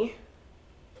to me.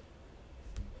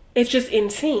 It's just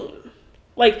insane.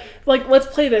 Like let's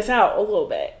play this out a little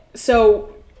bit.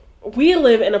 So we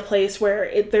live in a place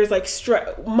where there's like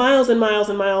miles and miles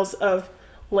and miles of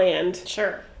land.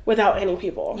 Sure. Without any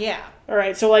people. Yeah. All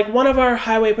right. So like one of our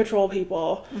highway patrol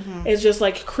people is just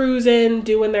like cruising,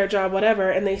 doing their job,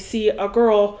 whatever, and they see a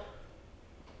girl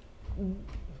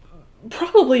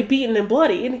probably beaten and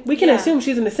bloodied. We can assume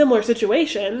she's in a similar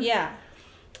situation. Yeah.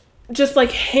 Just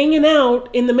like hanging out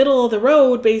in the middle of the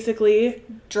road, basically.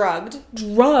 Drugged.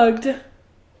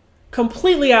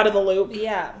 Completely out of the loop.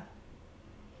 Yeah.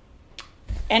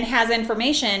 And has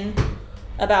information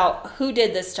about who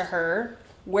did this to her,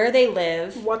 where they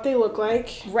live. What they look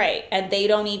like. Right. And they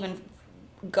don't even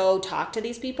go talk to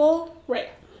these people? Right.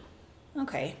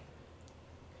 Okay.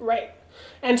 Right.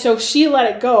 And so she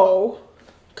let it go.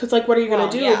 Because, like, what are you going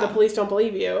to do if the yeah. police don't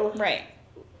believe you? Right.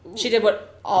 She did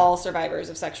what all survivors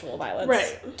of sexual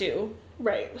violence do.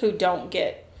 Right. Who don't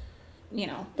get,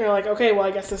 They're like, okay, well,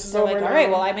 I guess this is over now. All right,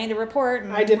 well, I made a report.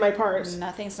 And I did my part.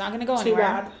 Nothing's not going to go Too anywhere.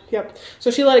 bad. Yep.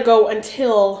 So she let it go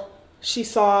until she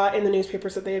saw in the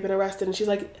newspapers that they had been arrested. And she's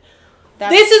like,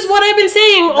 this is what I've been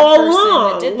saying all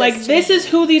along. Like, this is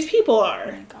who these people are.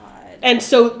 Oh, my God. And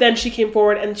so then she came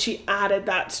forward and she added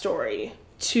that story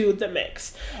to the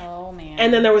mix. Oh, man.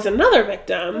 And then there was another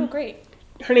victim. Oh, great.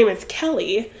 Her name is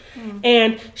Kelly.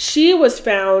 And she was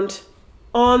found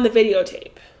on the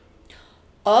videotape.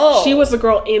 Oh. She was the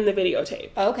girl in the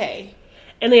videotape. Okay.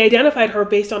 And they identified her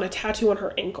based on a tattoo on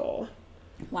her ankle.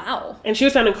 Wow. And she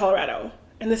was found in Colorado.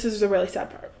 And this is the really sad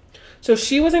part. So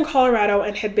she was in Colorado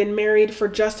and had been married for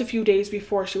just a few days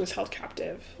before she was held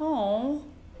captive. Oh.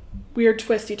 Weird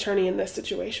twisty turny in this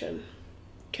situation.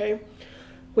 Okay?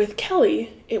 With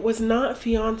Kelly, it was not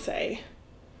fiance,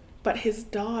 but his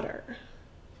daughter.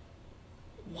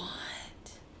 What?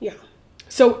 Yeah.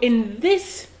 So in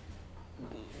this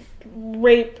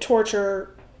rape,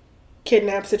 torture,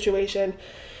 kidnap situation,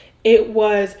 it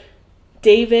was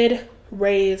David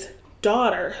Ray's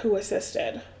daughter who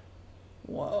assisted.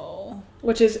 Whoa.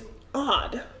 Which is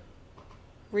odd.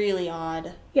 Really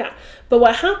odd. Yeah. But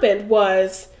what happened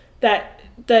was that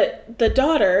the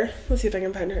daughter, let's see if I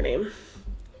can find her name.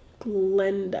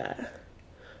 Glenda.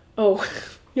 Oh,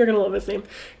 you're going to love this name.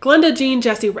 Glenda Jean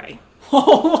Jessie Ray.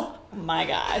 Oh my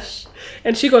gosh.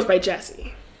 And she goes by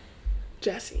Jessie.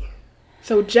 Jessie.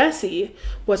 So Jessie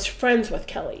was friends with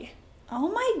Kelly. Oh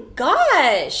my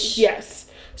gosh.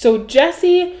 Yes. So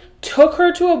Jessie took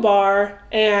her to a bar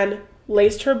and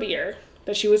laced her beer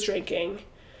that she was drinking.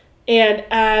 And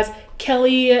as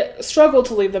Kelly struggled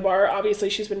to leave the bar, obviously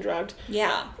she's been drugged.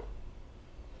 Yeah.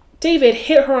 David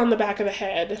hit her on the back of the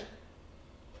head.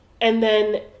 And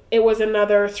then it was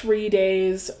another 3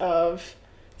 days of...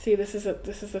 See, this is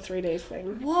the 3 days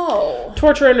thing. Whoa.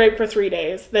 Torture and rape for 3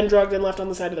 days, then drugged and left on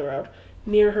the side of the road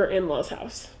near her in-laws'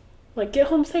 house. Like, get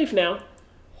home safe now.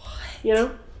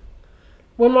 What?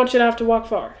 Wouldn't want you to have to walk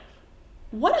far.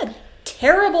 What a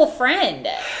terrible friend.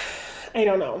 I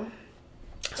don't know.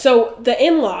 So the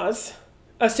in-laws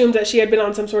assumed that she had been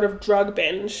on some sort of drug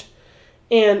binge.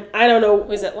 And I don't know.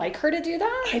 Was it like her to do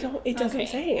that? It doesn't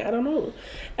say. I don't know.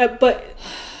 But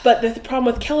the problem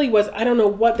with Kelly was, I don't know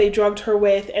what they drugged her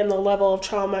with and the level of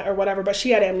trauma or whatever, but she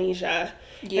had amnesia.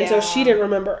 Yeah. And so she didn't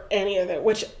remember any of it,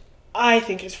 which I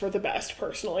think is for the best,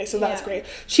 personally. So that's great.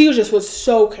 She was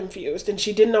so confused, and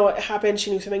she didn't know what happened.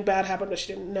 She knew something bad happened, but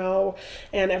she didn't know.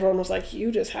 And everyone was like,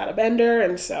 you just had a bender,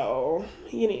 and so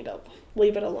you need to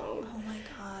leave it alone. Oh, my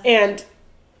God. And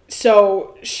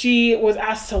so she was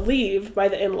asked to leave by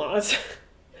the in-laws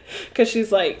because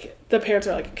she's like, the parents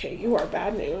are like, okay, you are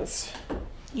bad news.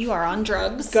 You are on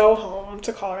drugs. Go home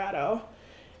to Colorado.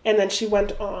 And then she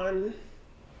went on.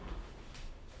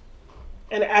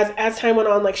 And as time went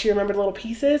on, like, she remembered little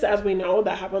pieces, as we know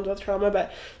that happens with trauma,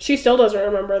 but she still doesn't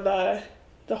remember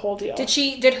the whole deal.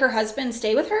 Did her husband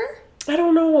stay with her? I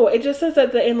don't know. It just says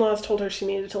that the in-laws told her she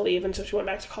needed to leave, and so she went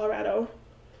back to Colorado.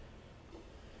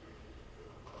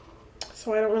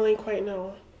 So I don't really quite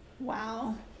know.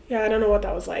 Wow. Yeah, I don't know what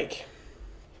that was like.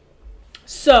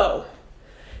 So,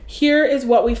 here is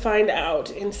what we find out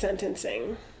in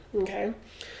sentencing. Okay?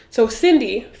 So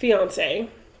Cindy, fiance,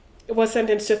 was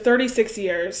sentenced to 36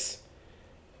 years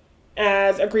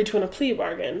as agreed to in a plea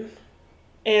bargain.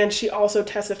 And she also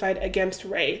testified against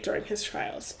Ray during his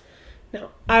trials. Now,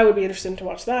 I would be interested to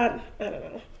watch that. I don't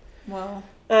know. Well.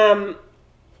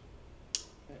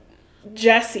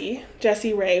 Jessie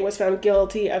Ray was found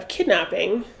guilty of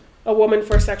kidnapping a woman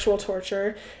for sexual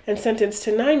torture and sentenced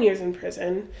to 9 years in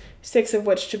prison, 6 of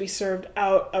which to be served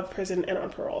out of prison and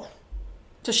on parole.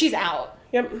 So she's out.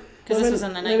 Yep. Because this was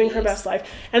in the 90s. Living her best life.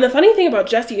 And the funny thing about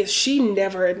Jessie is she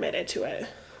never admitted to it.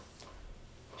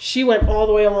 She went all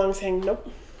the way along saying,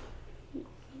 nope,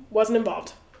 wasn't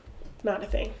involved. Not a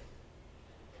thing.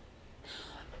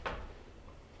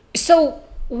 So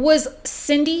was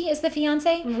Cindy is the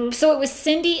fiance? Mm-hmm. So it was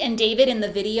Cindy and David in the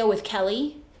video with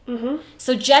Kelly? Mm-hmm.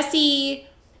 So Jessie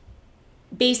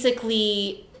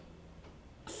basically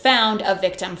found a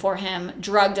victim for him,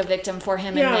 drugged a victim for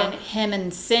him, Yeah. and then him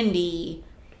and Cindy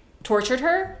tortured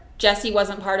her. Jesse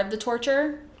wasn't part of the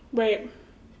torture. Right.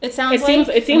 It sounds It seems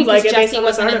like it based Jesse on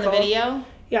this wasn't in the article. video.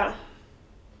 Yeah.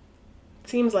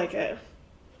 Seems like it.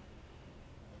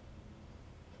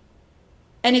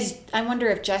 And I wonder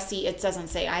if Jesse, it doesn't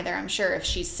say either, I'm sure, if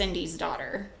she's Cindy's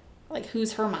daughter. Like,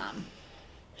 who's her mom?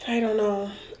 I don't know.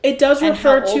 It does And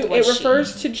refer how old to, was it she?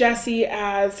 refers to Jesse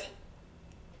as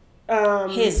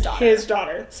His daughter. His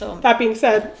daughter. So- that being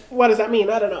said, what does that mean?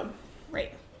 I don't know.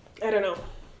 Right. I don't know.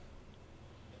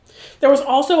 There was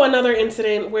also another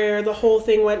incident where the whole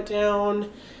thing went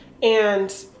down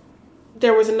and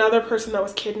there was another person that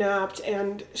was kidnapped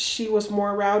and she was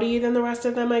more rowdy than the rest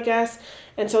of them, I guess.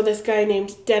 And so this guy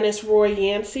named Dennis Roy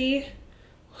Yancey,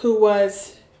 who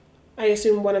was, I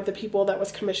assume, one of the people that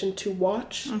was commissioned to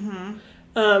watch.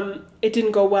 It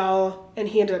didn't go well and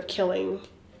he ended up killing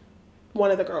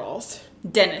one of the girls.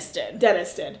 Dennis did.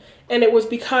 And it was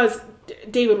because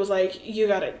David was like, you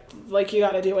gotta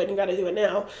do it, and you gotta do it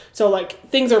now. So, like,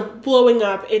 things are blowing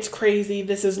up, it's crazy,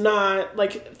 this is not,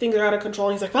 like, things are out of control,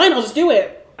 and he's like, fine, I'll just do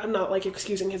it. I'm not, like,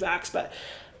 excusing his acts, but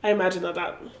I imagine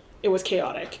that it was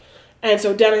chaotic. And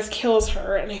so Dennis kills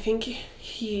her, and I think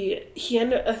he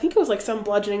ended, I think it was, like, some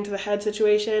bludgeoning to the head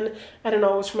situation. I don't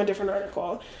know, it was from a different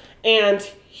article. And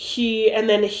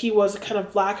then he was kind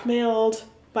of blackmailed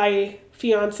by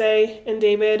fiance and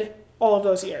David all of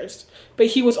those years. But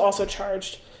he was also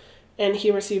charged, and he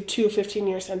received 2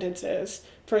 15-year sentences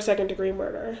for second-degree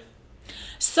murder.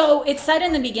 So it said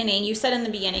in the beginning, you said in the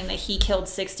beginning that he killed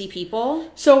 60 people.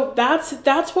 So that's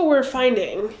what we're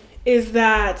finding, is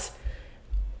that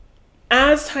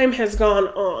as time has gone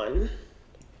on,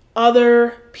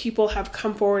 other people have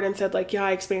come forward and said, like, yeah,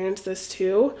 I experienced this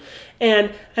too.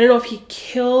 And I don't know if he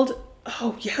killed...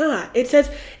 Oh, yeah. It says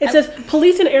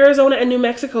police in Arizona and New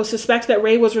Mexico suspect that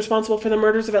Ray was responsible for the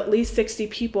murders of at least 60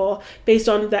 people based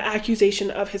on the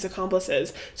accusation of his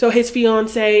accomplices. So his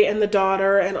fiance and the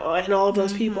daughter and all of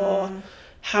those people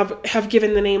have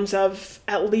given the names of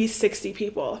at least 60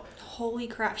 people. Holy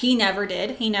crap. He never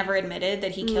did. He never admitted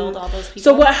that he killed all those people.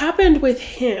 So what happened with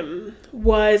him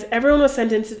was everyone was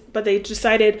sentenced, but they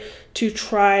decided to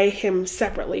try him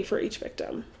separately for each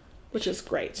victim, which is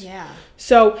great. Yeah.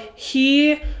 So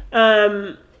he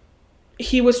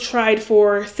was tried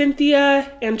for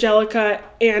Cynthia, Angelica,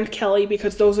 and Kelly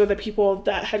because those are the people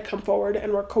that had come forward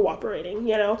and were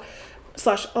cooperating,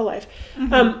 / alive.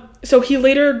 So he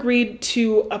later agreed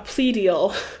to a plea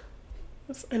deal,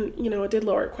 and it did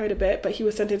lower it quite a bit, but he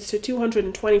was sentenced to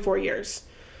 224 years.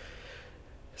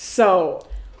 So,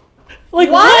 like,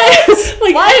 what?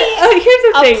 Like, here's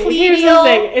the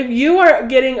thing. If you are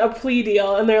getting a plea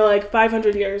deal and they're like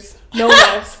 500 years, no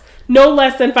less, no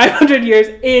less than 500 years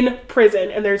in prison,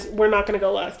 and we're not going to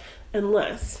go less,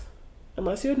 unless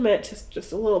you admit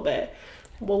just a little bit,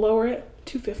 we'll lower it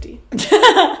 250.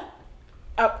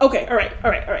 Okay, all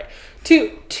right.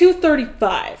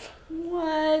 235.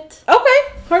 What? Okay,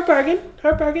 hard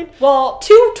bargain. Well,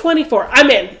 224. I'm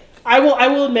in. I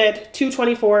will admit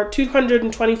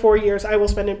 224 years I will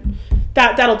spend in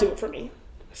that'll do it for me.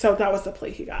 So that was the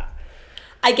plea he got.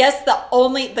 I guess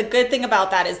the good thing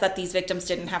about that is that these victims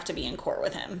didn't have to be in court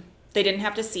with him. They didn't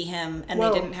have to see him, and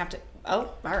they didn't have to.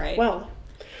 Oh, all right. Well,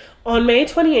 on May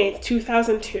 28th,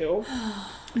 2002,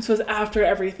 this was after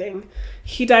everything,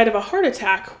 he died of a heart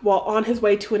attack while on his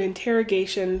way to an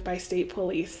interrogation by state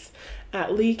police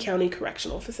at Lee County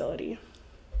Correctional Facility.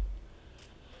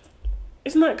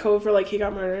 Isn't that code for, like, he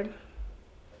got murdered?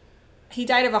 He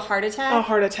died of a heart attack? A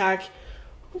heart attack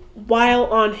while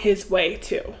on his way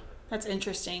to. That's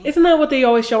interesting. Isn't that what they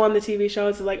always show on the TV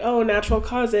shows? It's like, oh, natural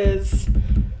causes.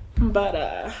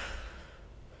 But,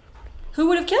 who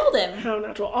would have killed him? how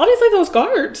natural? Obviously those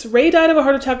guards. Ray died of a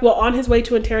heart attack while on his way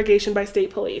to interrogation by state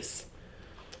police.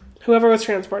 Whoever was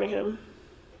transporting him,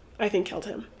 I think, killed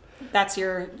him. That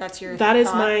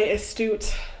is my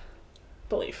astute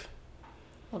belief.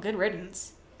 Well, good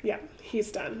riddance. Yeah,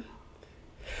 he's done.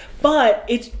 But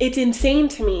it's insane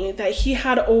to me that he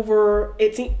had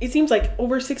it seems like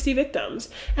over 60 victims.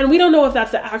 And we don't know if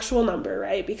that's the actual number,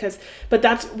 right?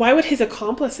 But why would his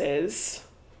accomplices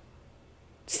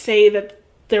say that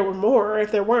there were more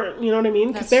if there weren't? You know what I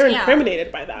mean? Because they're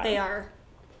incriminated by that. They are.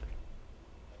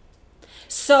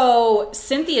 So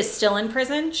Cynthia's still in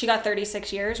prison. She got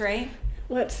 36 years, right?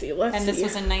 Let's see. And this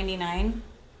was in 99.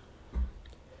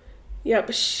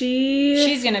 Yep,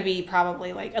 she's going to be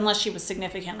probably, like, unless she was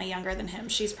significantly younger than him,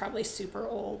 she's probably super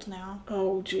old now.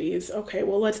 Oh, geez. Okay,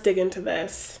 well, let's dig into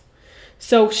this.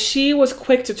 So she was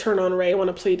quick to turn on Ray when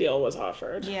a plea deal was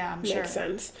offered. Yeah, I'm Makes sure.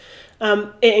 sense.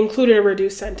 It included a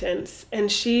reduced sentence,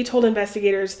 and she told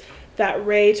investigators that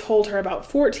Ray told her about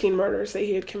 14 murders that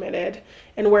he had committed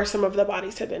and where some of the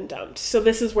bodies had been dumped. So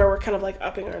this is where we're kind of like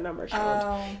upping our number count.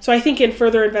 Oh. So I think in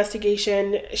further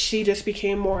investigation, she just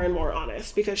became more and more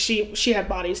honest because she had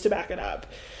bodies to back it up.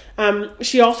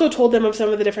 She also told them of some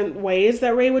of the different ways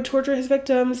that Ray would torture his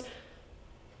victims.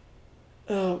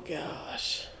 Oh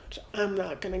gosh, which I'm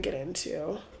not going to get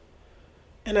into.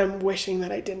 And I'm wishing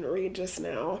that I didn't read just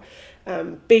now.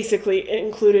 Basically, it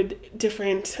included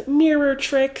different mirror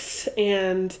tricks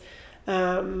and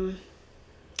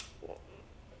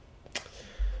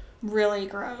really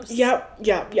gross. yeah.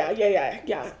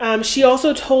 She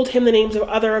also told him the names of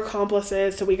other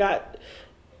accomplices. So we got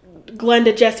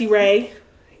Glenda Jessie Ray,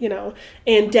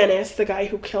 and Dennis, the guy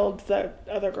who killed the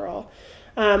other girl.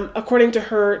 According to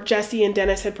her, Jesse and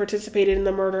Dennis had participated in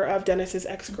the murder of Dennis's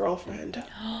ex-girlfriend.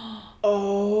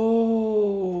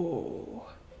 Oh,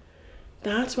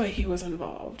 that's why he was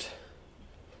involved.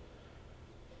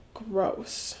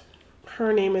 Gross.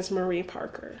 Her name is Marie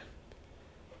Parker.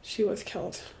 She was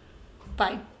killed.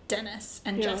 By Dennis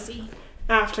and Jesse.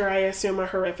 After, I assume, a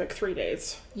horrific 3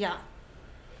 days. Yeah.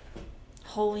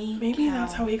 Holy Maybe cow.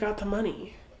 that's how he got the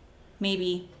money.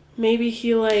 Maybe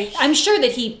he I'm sure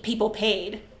that people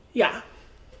paid. Yeah.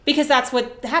 Because that's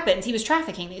what happens. He was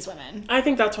trafficking these women. I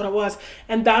think that's what it was.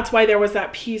 And that's why there was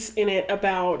that piece in it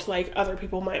about, other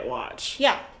people might watch.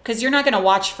 Yeah. Because you're not going to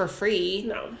watch for free.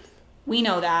 No. We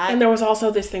know that. And there was also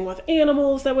this thing with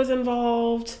animals that was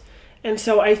involved. And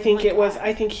so I think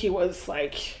I think he was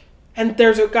and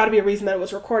there's got to be a reason that it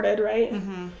was recorded, right?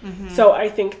 Mm-hmm, mm-hmm. So I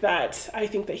think that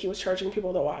he was charging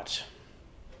people to watch.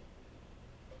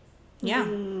 Yeah.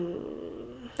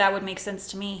 That would make sense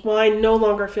to me. Well, I no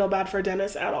longer feel bad for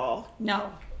Dennis at all.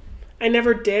 No. I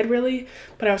never did really,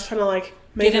 but I was trying to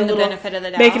give him the benefit of the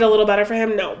doubt. Make it a little better for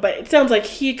him. No, but it sounds like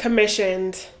he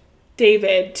commissioned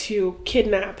David to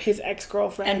kidnap his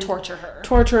ex-girlfriend. And torture her.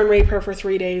 Torture and rape her for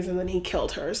 3 days, and then he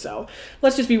killed her. So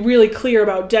let's just be really clear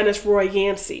about Dennis Roy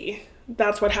Yancey.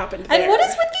 That's what happened there. And what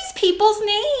is with these people's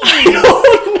names? I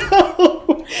don't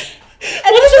know.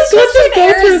 And let's just go through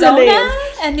Arizona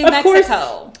and New Mexico. Course,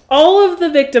 all of the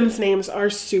victims' names are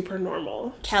super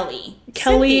normal. Kelly,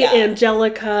 Cynthia.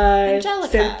 Angelica,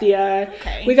 Cynthia.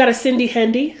 Okay. We got a Cindy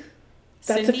Hendy.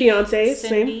 That's a fiance's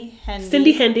name.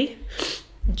 Cindy Hendy.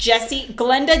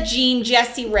 Glenda Jean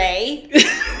Jessie Ray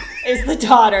is the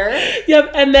daughter.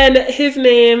 Yep, and then his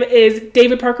name is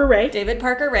David Parker Ray.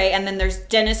 And then there's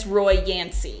Dennis Roy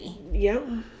Yancey. Yep.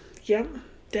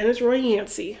 Dennis Roy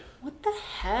Yancey. What the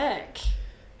heck?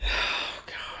 Oh,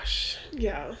 gosh.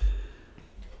 Yeah.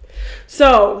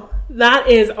 So, that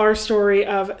is our story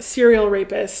of serial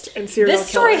rapist and serial killer. This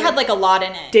story had a lot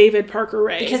in it. David Parker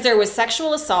Ray. Because there was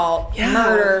sexual assault,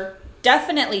 murder,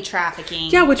 definitely trafficking.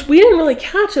 Yeah, which we didn't really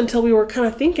catch until we were kind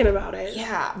of thinking about it.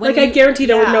 Yeah. I guarantee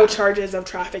there were no charges of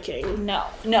trafficking. No,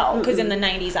 because in the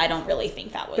 90s, I don't really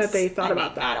think that was... That they thought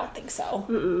about that. I don't think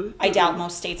so. I doubt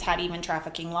most states had even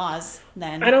trafficking laws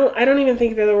then. I don't even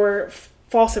think that there were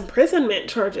false imprisonment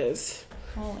charges.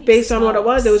 Based on what it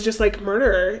was just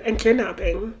murder and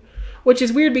kidnapping. Which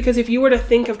is weird because if you were to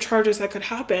think of charges that could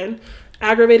happen,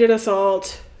 aggravated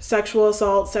assault,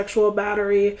 sexual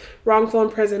battery, wrongful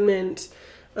imprisonment,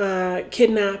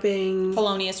 kidnapping,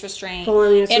 felonious restraint,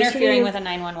 interfering with a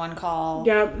 911 call.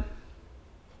 Yep.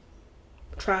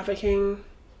 Trafficking.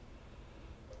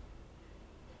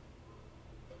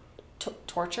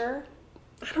 Torture?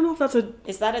 I don't know if that's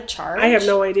Is that a charge? I have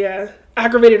no idea.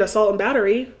 Aggravated assault and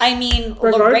battery. I mean,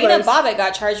 Lorena Bobbitt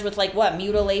got charged with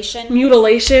mutilation?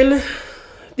 Mutilation.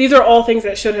 These are all things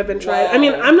that should have been tried. Whoa. I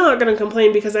mean, I'm not going to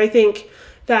complain because I think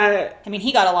that...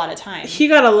 he got a lot of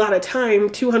time.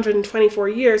 224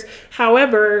 years.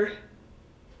 However,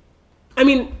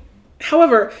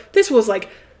 this was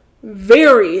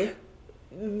very,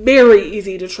 very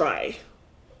easy to try.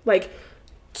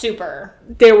 Super.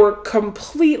 There were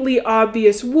completely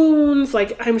obvious wounds.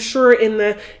 I'm sure in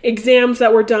the exams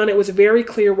that were done, it was very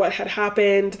clear what had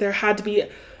happened. There had to be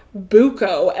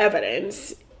buco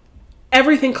evidence.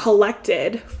 Everything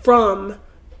collected from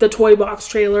the toy box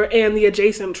trailer and the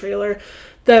adjacent trailer.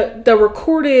 The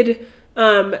recorded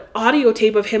audio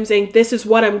tape of him saying, "This is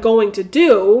what I'm going to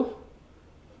do."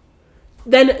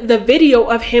 Then the video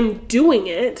of him doing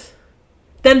it.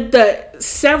 Then the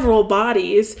several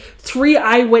bodies, 3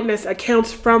 eyewitness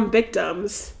accounts from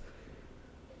victims.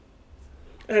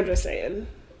 I'm just saying.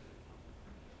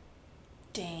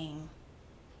 Dang.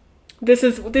 This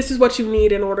is what you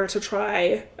need in order to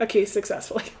try a case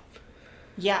successfully.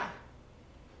 Yeah.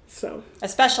 So.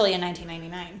 Especially in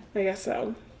 1999. I guess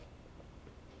so.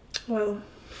 Well,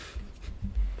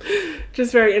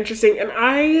 just very interesting. And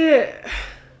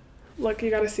look, you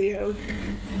gotta see him.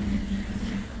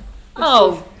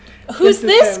 Who's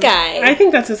this guy? I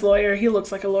think that's his lawyer. He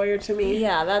looks like a lawyer to me.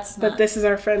 Yeah, that's not... But this is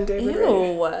our friend David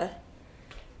Ray. Ew.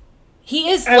 He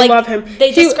is, I love him.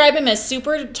 They describe him as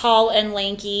super tall and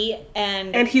lanky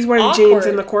and he's wearing awkward. jeans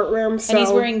in the courtroom. So, and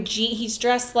he's wearing he's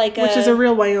dressed like which is a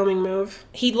real Wyoming move.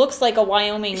 He looks like a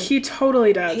Wyoming... He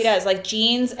totally does. He does. Like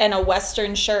jeans and a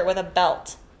Western shirt with a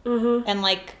belt. Mm-hmm. And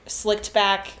like slicked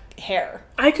back hair.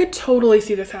 I could totally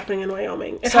see this happening in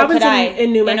Wyoming. It so happens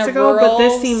in New Mexico, but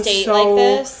this seems state so... like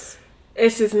this.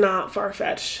 This is not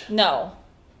far-fetched. No.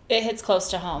 It hits close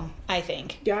to home, I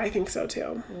think. Yeah, I think so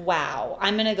too. Wow.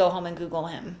 I'm going to go home and Google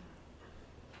him.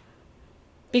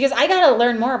 Because I got to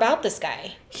learn more about this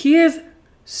guy. He is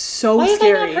so Why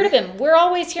scary. have I not heard of him? We're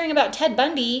always hearing about Ted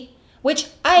Bundy, which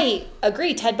I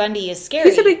agree Ted Bundy is scary.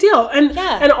 He's a big deal. And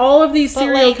all of these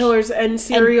serial killers and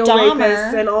serial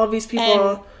rapists and all of these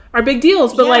people are big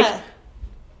deals. But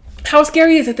how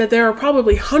scary is it that there are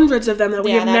probably hundreds of them that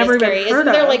we have never even heard of? Isn't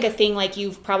there like a thing like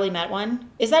you've probably met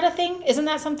one? Is that a thing? Isn't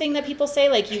that something that people say?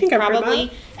 Like you've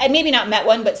probably, and maybe not met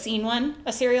one, but seen one,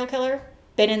 a serial killer?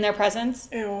 Been in their presence?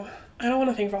 Ew. I don't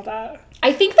want to think about that.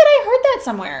 I think that I heard that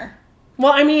somewhere.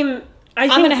 Well, I mean, I'm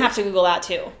going to have to Google that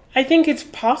too. I think it's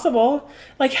possible.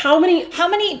 Like how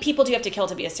many people do you have to kill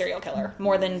to be a serial killer?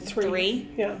 More than three?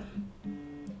 Yeah.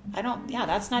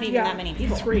 That's not even that many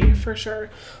people. 3 for sure.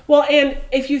 Well, and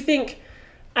if you think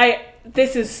we're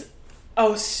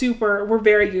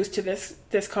very used to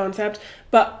this concept,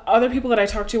 but other people that I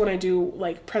talk to when I do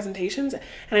like presentations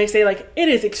and I say like, it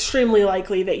is extremely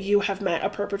likely that you have met a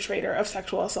perpetrator of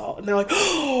sexual assault. And they're like,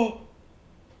 oh,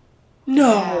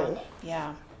 no.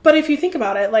 Yeah. But if you think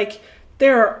about it, like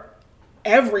they're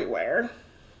everywhere.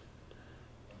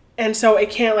 And so it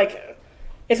can't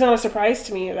it's not a surprise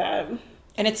to me that...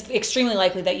 And it's extremely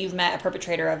likely that you've met a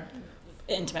perpetrator of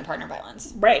intimate partner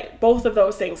violence. Right. Both of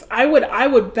those things. I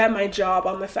would bet my job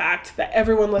on the fact that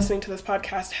everyone listening to this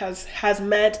podcast has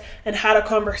met and had a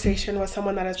conversation with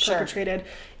someone that has perpetrated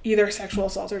either sexual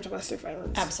assault or domestic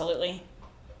violence. Absolutely.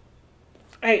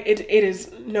 It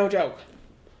is no joke.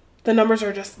 The numbers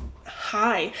are just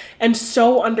high and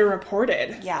so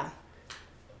underreported. Yeah.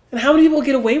 And how many people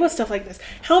get away with stuff like this?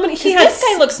 This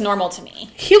guy looks normal to me.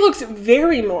 He looks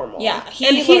very normal. Yeah,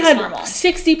 he had normal.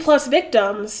 60 plus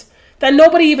victims that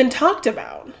nobody even talked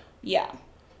about. Yeah.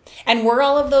 And were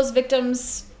all of those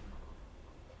victims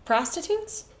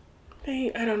prostitutes?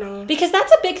 I don't know. Because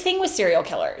that's a big thing with serial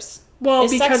killers. Well,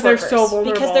 because they're so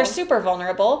vulnerable. Because they're super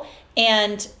vulnerable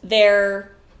and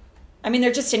they're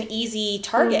just an easy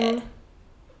target.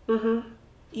 Mm-hmm.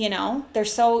 You know, they're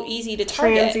so easy to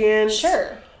target. Transient.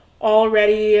 Sure.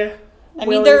 Already.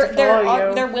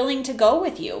 They're willing to go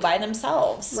with you by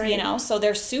themselves, right. You know, so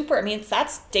they're super,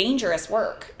 that's dangerous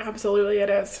work. Absolutely it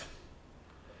is.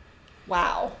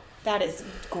 Wow. That is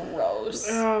gross.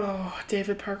 Oh,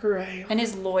 David Parker Ray. And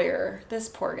his lawyer, this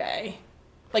poor guy.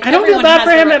 Like, I don't feel bad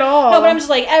for him at all. No, but I'm just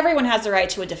like, everyone has the right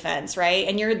to a defense, right?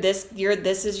 And this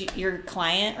is your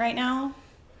client right now?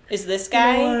 Is this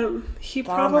guy? You know, he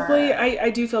probably, I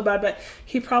do feel bad, but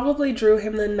he probably drew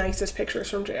him the nicest pictures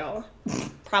from jail.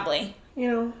 Probably.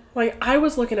 You know, like I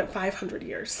was looking at 500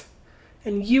 years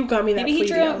and you got me that Maybe he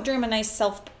drew deal. him a nice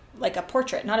a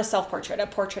portrait, not a self-portrait, a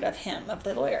portrait of him, of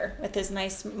the lawyer, with his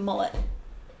nice mullet.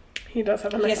 He does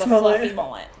have a nice mullet. He has a fluffy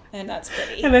mullet, and that's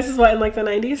pretty. And this is what, in like the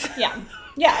 90s? Yeah.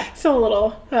 Yeah. So a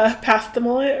little past the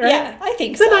mullet, right? Yeah, I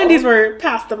think so. The 90s were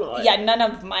past the mullet. Yeah, none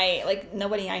of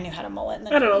nobody I knew had a mullet in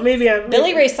the 90s. I don't know, maybe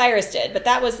Billy Ray Cyrus did, but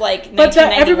that was like 1991.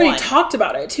 But everybody talked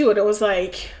about it, too, and it was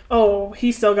like, oh,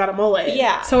 he still got a mullet.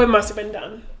 Yeah. So it must have been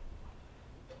done.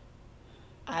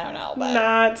 I don't know,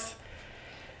 but...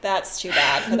 That's too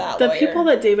bad for that lawyer. The people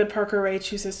that David Parker Ray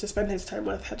chooses to spend his time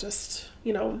with had just,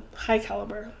 high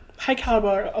caliber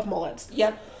of mullets.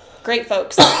 Yep. Great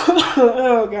folks.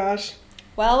 Oh, gosh.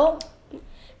 Well,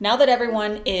 now that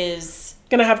everyone is...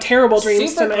 gonna have terrible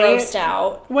dreams super tonight. Super grossed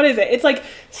out. What is it? It's like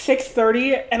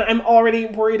 6:30 and I'm already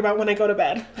worried about when I go to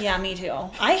bed. Yeah, me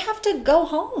too. I have to go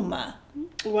home.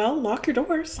 Well, lock your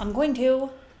doors. I'm going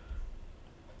to.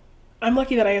 I'm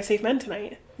lucky that I have safe men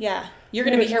tonight. Yeah. You're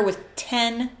going to be here with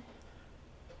 10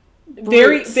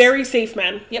 very, very safe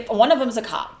men. Yep. One of them's a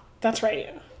cop. That's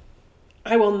right.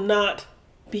 I will not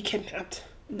be kidnapped.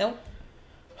 Nope.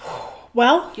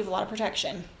 Well. You have a lot of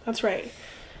protection. That's right.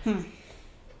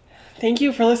 thank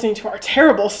you for listening to our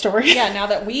terrible story. Yeah, now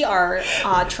that we are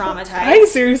traumatized. I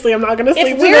seriously am not going to sleep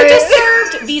If we're tonight.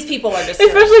 disturbed, these people are disturbed.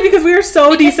 Especially because we are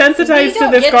so Because desensitized we to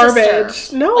don't this get garbage.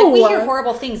 disturbed. No. Like, we hear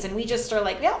horrible things and we just are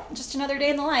like, yeah, just another day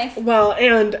in the life. Well,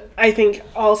 and I think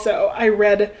also I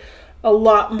read a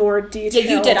lot more detailed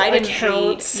Yeah, you did. I didn't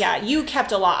accounts. read. Yeah, you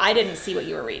kept a lot. I didn't see what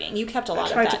you were reading. You kept a lot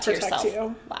of tried that to to protect yourself.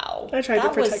 you. Wow. I tried to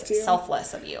that protect was you.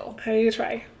 selfless of you. I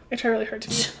try really hard to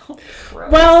be.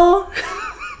 Gross. Well,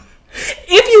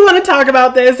 if you want to talk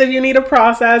about this, if you need a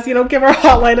process, give our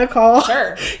hotline a call.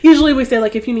 Sure. Usually we say,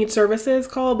 like, if you need services,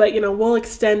 call, but, we'll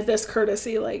extend this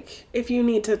courtesy. Like, if you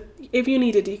need to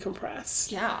decompress,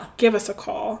 Yeah. give us a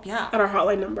call. Yeah. At our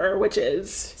hotline number, which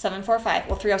is 745.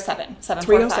 Well, 307.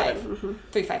 307.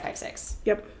 3556.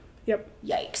 Yep.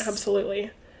 Yikes.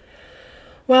 Absolutely.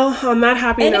 Well, on that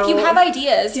happy And note, if you have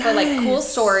ideas for like cool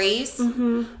stories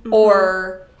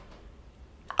or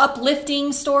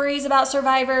uplifting stories about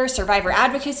survivor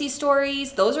advocacy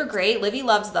stories, those are great. Livy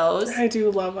loves those. I do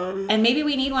love them. And maybe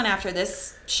we need one after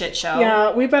this shit show.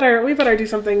 Yeah, we better do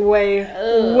something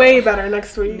way better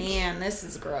next week. Man, this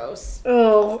is gross.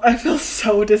 Oh, I feel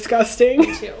so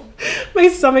disgusting. Too. My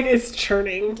stomach is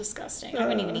churning. Disgusting. I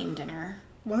haven't even eaten dinner.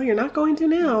 Well, you're not going to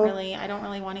now. I don't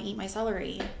really want to eat my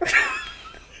celery.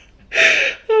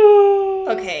 Oh.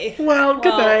 Okay. Well, good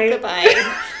night.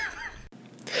 Goodbye.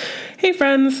 Hey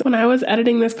friends, when I was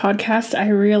editing this podcast, I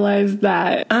realized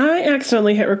that I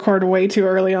accidentally hit record way too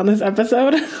early on this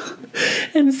episode.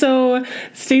 And so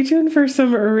stay tuned for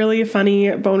some really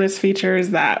funny bonus features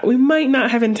that we might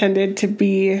not have intended to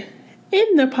be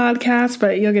in the podcast,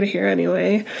 but you'll get to hear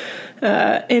anyway.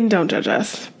 And don't judge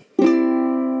us.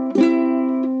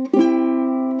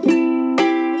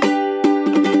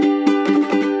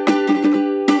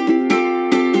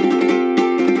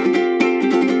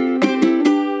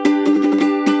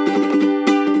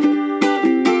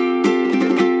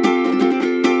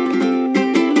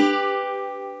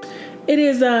 It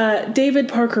is David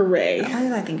Parker Ray. Why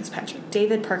did I think it's Patrick?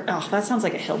 David Parker. Oh, that sounds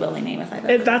like a hillbilly name if I've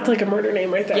ever That's like a murder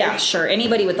name right there. Yeah, sure.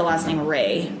 Anybody with the last name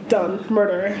Ray. Done.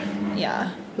 Murderer,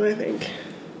 Yeah. I think.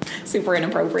 Super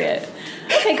inappropriate.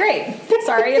 Okay, great.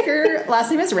 Sorry if your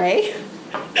last name is Ray.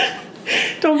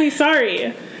 Don't be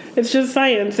sorry. It's just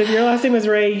science. If your last name is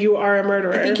Ray, you are a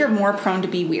murderer. I think you're more prone to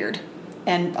be weird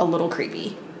and a little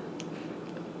creepy.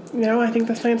 No, I think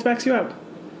the science backs you up.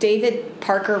 David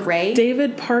Parker Ray?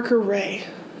 David Parker Ray.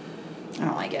 I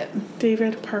don't like it.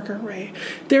 David Parker Ray.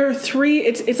 There are three.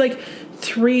 It's like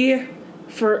three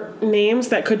for names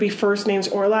that could be first names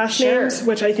or last names,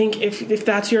 which I think if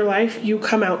that's your life, you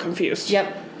come out confused.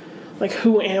 Yep. Like,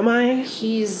 who am I?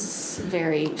 He's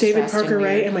very David stressed and Parker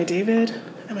Ray. weird. Am I David?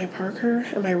 Am I Parker?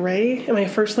 Am I Ray? Am I a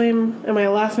first name? Am I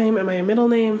a last name? Am I a middle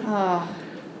name? Oh,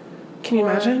 Can you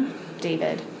poor imagine?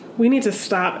 David. We need to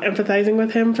stop empathizing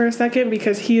with him for a second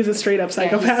because he is a straight up Yeah,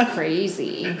 psychopath. he's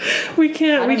crazy. We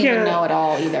can't. I don't even know it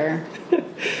all either.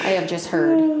 I have just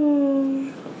heard.